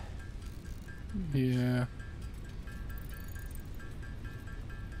 Yeah.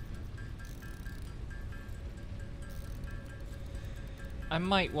 I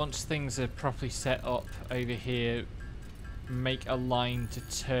might, once things are properly set up over here, make a line to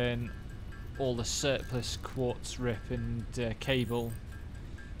turn all the surplus quartz, rip and cable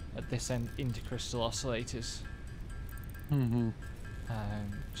at this end into crystal oscillators. Mm-hmm.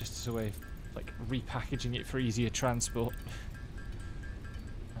 Just as a way of like repackaging it for easier transport.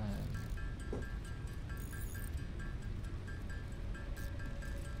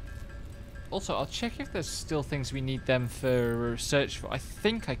 Also, I'll check if there's still things we need them for research for. I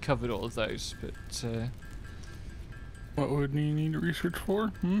think I covered all of those, but what would you need research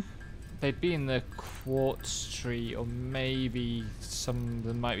for? they'd be in the quartz tree, or maybe some of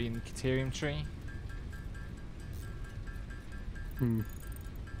them might be in the Caterium tree.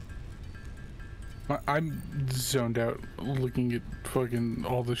 I'm zoned out looking at fucking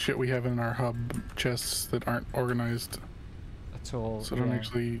all the shit we have in our hub chests that aren't organized At all. So I don't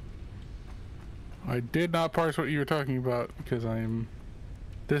actually. I did not parse what you were talking about because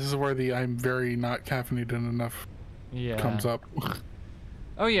this is where the I'm very not caffeinated enough comes up.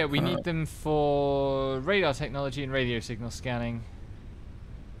 Oh yeah, we need them for radar technology and radio signal scanning.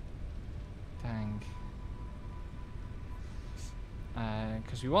 Dang.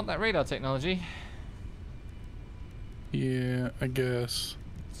 Because we want that radar technology. Yeah, I guess.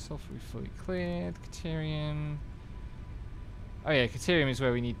 Sulfur fully cleared. Caterium. Oh yeah, Caterium is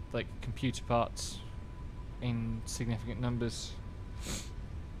where we need like computer parts in significant numbers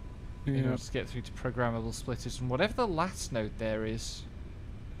in order to get through to programmable splitters and whatever the last node there is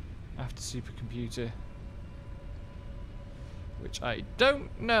after supercomputer, which I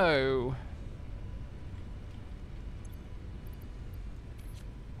don't know.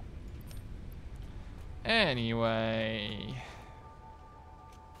 Anyway.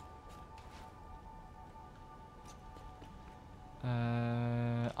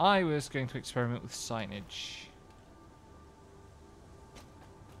 I was going to experiment with signage.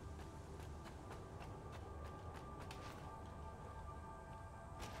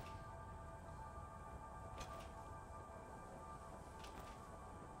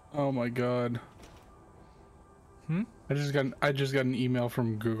 Oh my god. Hmm? I just got an email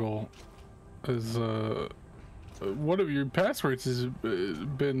from Google. As one of your passwords has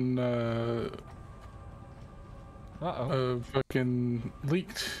been fucking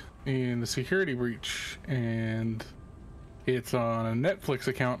leaked in the security breach, and it's on a Netflix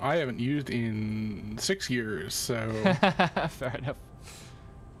account I haven't used in 6 years. So fair enough.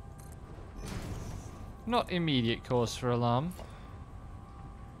 Not immediate cause for alarm.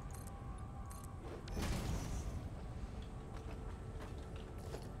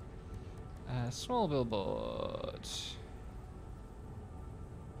 Small billboard.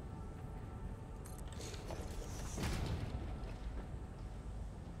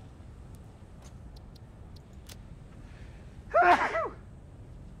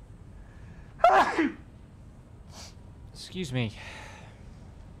 Excuse me.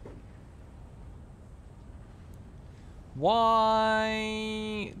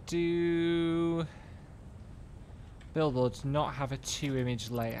 Why do billboards not have a 2-image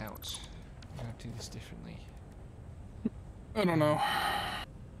layout? I'm gonna do this differently. I don't know.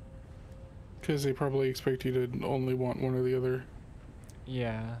 Because they probably expect you to only want one or the other.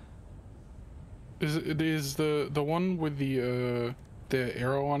 Yeah. Is the one with the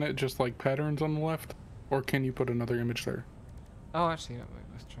arrow on it just like patterns on the left, or can you put another image there? Oh, actually, that might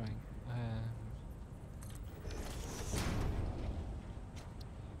be worth trying.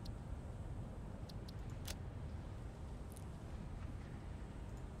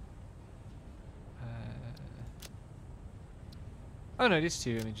 Oh no, it is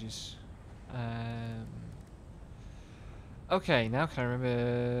 2 images. Okay, now can I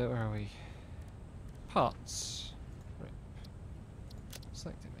remember... Where are we? Parts. Rip.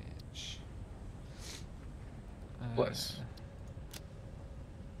 Select image. Bless.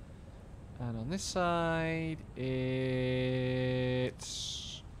 And on this side,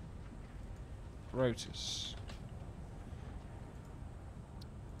 it's... rotors.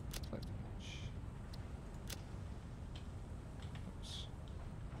 Select image. Oops.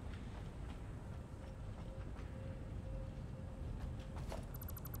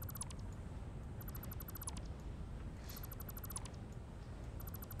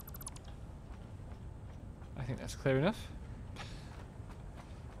 I think that's clear enough.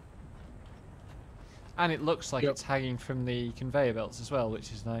 And it looks like it's hanging from the conveyor belts as well,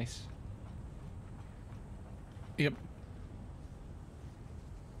 which is nice. Yep.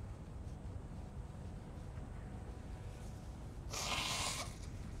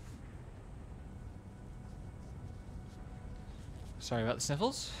 Sorry about the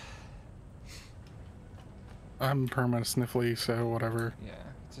sniffles. I'm permanent sniffly, so whatever. Yeah,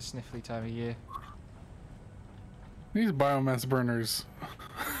 it's a sniffly time of year. These biomass burners,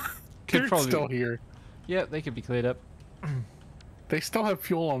 Could they're probably still here. Yep, they could be cleared up. They still have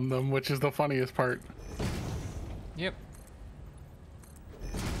fuel on them, which is the funniest part. Yep.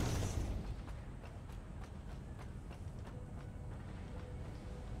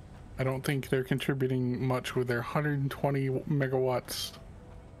 I don't think they're contributing much with their 120 megawatts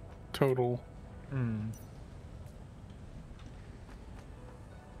total. Mm.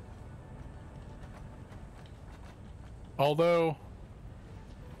 Although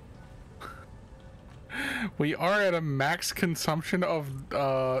we are at a max consumption of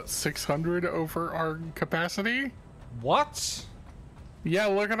 600 over our capacity. What? Yeah,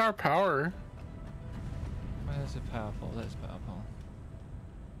 look at our power. Where's the power pole? There's the power pole.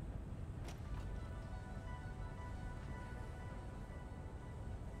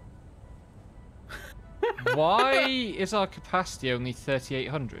 Why is our capacity only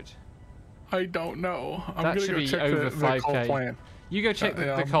 3,800? I don't know. I'm That gonna should go be check over the coal 5k. plant. You go check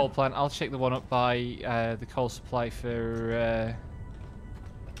the coal plant. I'll check the one up by the coal supply for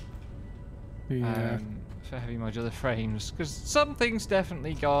heavy modular frames, because something's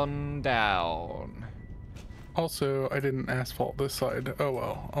definitely gone down. Also, I didn't asphalt this side. Oh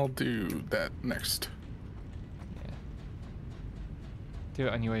well, I'll do that next. Yeah. Do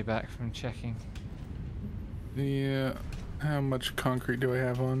it on your way back from checking. Yeah. How much concrete do I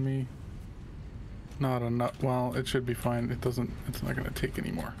have on me? Not enough. Well, it should be fine. It doesn't. It's not gonna take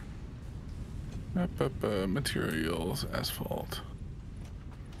anymore. Materials, asphalt.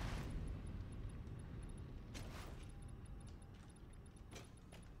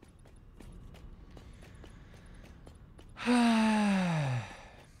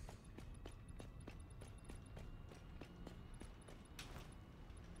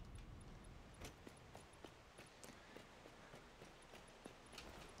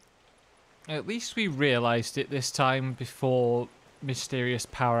 At least we realised it this time before mysterious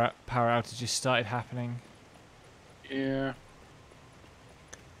power outages started happening. Yeah.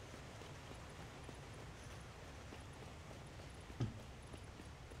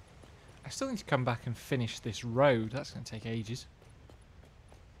 still need to come back and finish this road. That's going to take ages.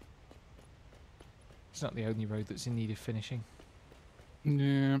 It's not the only road that's in need of finishing.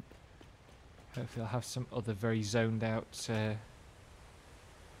 Yeah. Hopefully I'll have some other very zoned out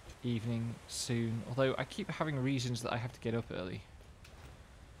evening soon. Although I keep having reasons that I have to get up early.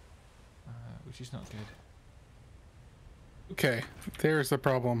 Which is not good. Okay, there's the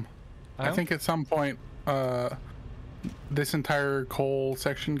problem. Oh? I think at some point, this entire coal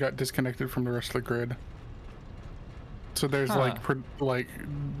section got disconnected from the rest of the grid. So there's like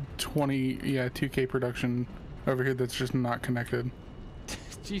 2K production over here that's just not connected.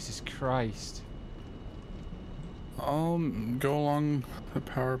 Jesus Christ. I'll go along the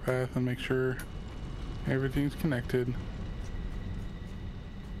power path and make sure everything's connected.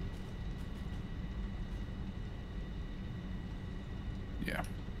 Yeah.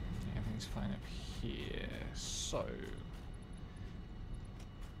 Everything's fine up here. So,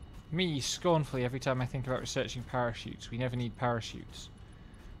 me scornfully every time I think about researching parachutes. We never need parachutes.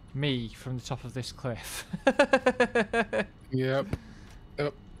 Me from the top of this cliff. Yep.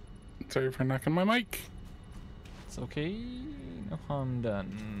 Oh, sorry for knocking my mic. It's okay. No harm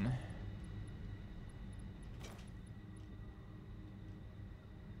done.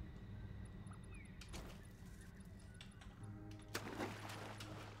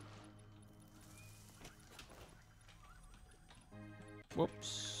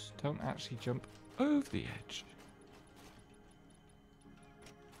 Whoops. Don't actually jump over the edge.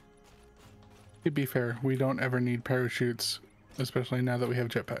 To be fair, we don't ever need parachutes, especially now that we have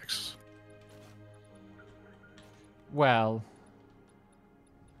jetpacks. Well,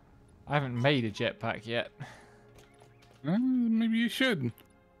 I haven't made a jetpack yet. Maybe you should.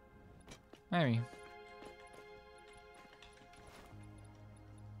 Maybe.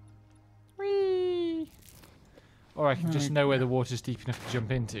 Whee! Or I can just know where the water's deep enough to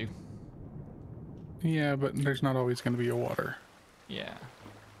jump into. Yeah, but there's not always going to be a water. Yeah.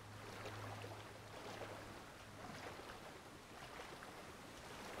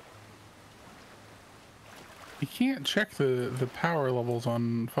 You can't check the power levels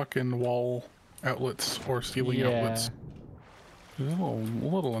on fucking wall outlets or ceiling outlets. It's a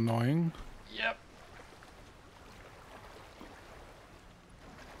little annoying. Yep.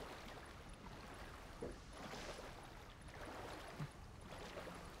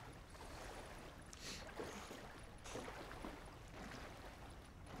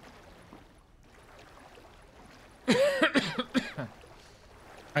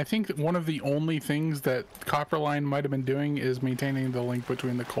 I think that one of the only things that Copperline might have been doing is maintaining the link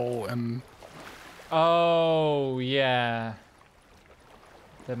between the coal and... Oh, yeah.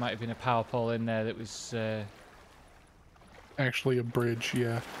 There might have been a power pole in there that was... actually a bridge,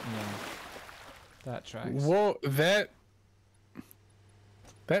 yeah. Yeah. That tracks. Whoa, that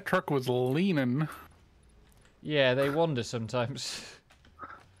truck was leaning. Yeah, they wander sometimes.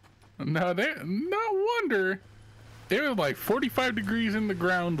 No wonder. It was like 45 degrees in the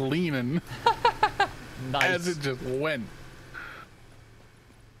ground leaning. Nice. As it just went.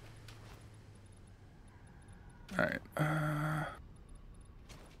 Alright.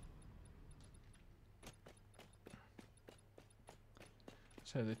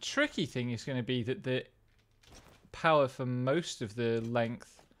 So the tricky thing is going to be that the power for most of the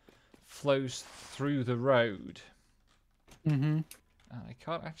length flows through the road. Mm-hmm. And I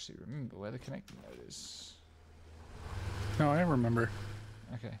can't actually remember where the connecting node is. No, I remember.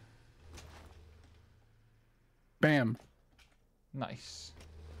 Okay. Bam. Nice.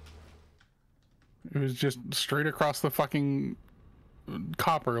 It was just straight across the fucking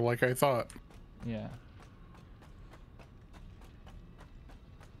copper like I thought. Yeah.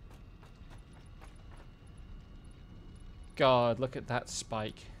 God, look at that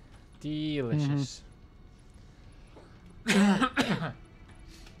spike. Delicious.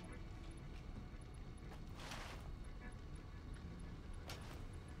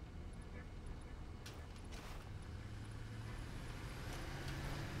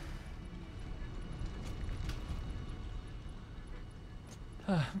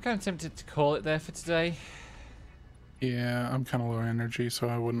 I'm kind of tempted to call it there for today. Yeah, I'm kind of low energy, so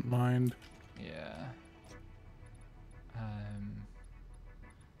I wouldn't mind. Yeah.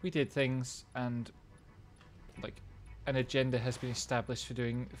 We did things, and like an agenda has been established for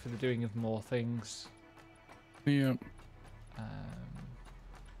the doing of more things. Yeah.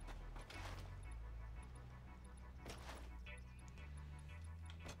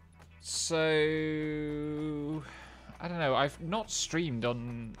 So I don't know. I've not streamed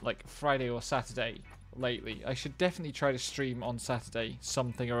on like Friday or Saturday lately. I should definitely try to stream on Saturday,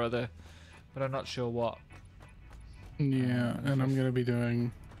 something or other, but I'm not sure what. Yeah, and I'm gonna be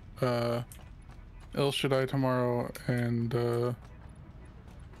doing El Shaddai tomorrow, and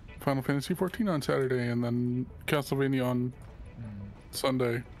Final Fantasy 14 on Saturday, and then Castlevania on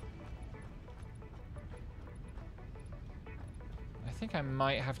Sunday. I think I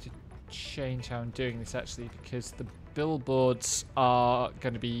might have to change how I'm doing this actually, because the billboards are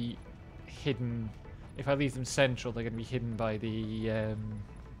going to be hidden. If I leave them central, they're going to be hidden by the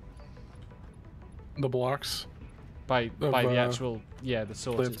blocks. By the actual the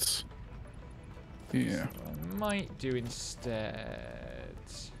sorters. Lights. Yeah. So I might do instead.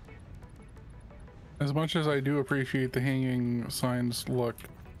 As much as I do appreciate the hanging signs look,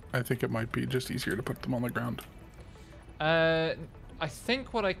 I think it might be just easier to put them on the ground. I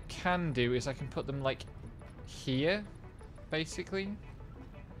think what I can do is I can put them like here, basically.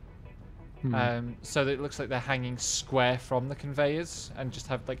 So that it looks like they're hanging square from the conveyors, and just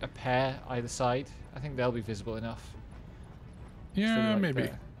have like a pair either side. I think they'll be visible enough. Yeah, like maybe.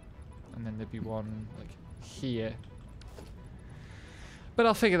 There. And then there'd be one like here. But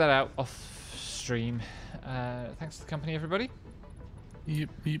I'll figure that out off stream. Thanks for the company, everybody. Yep.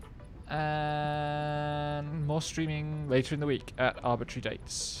 And more streaming later in the week at arbitrary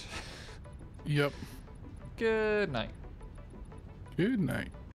dates. Yep. Good night. Good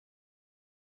night.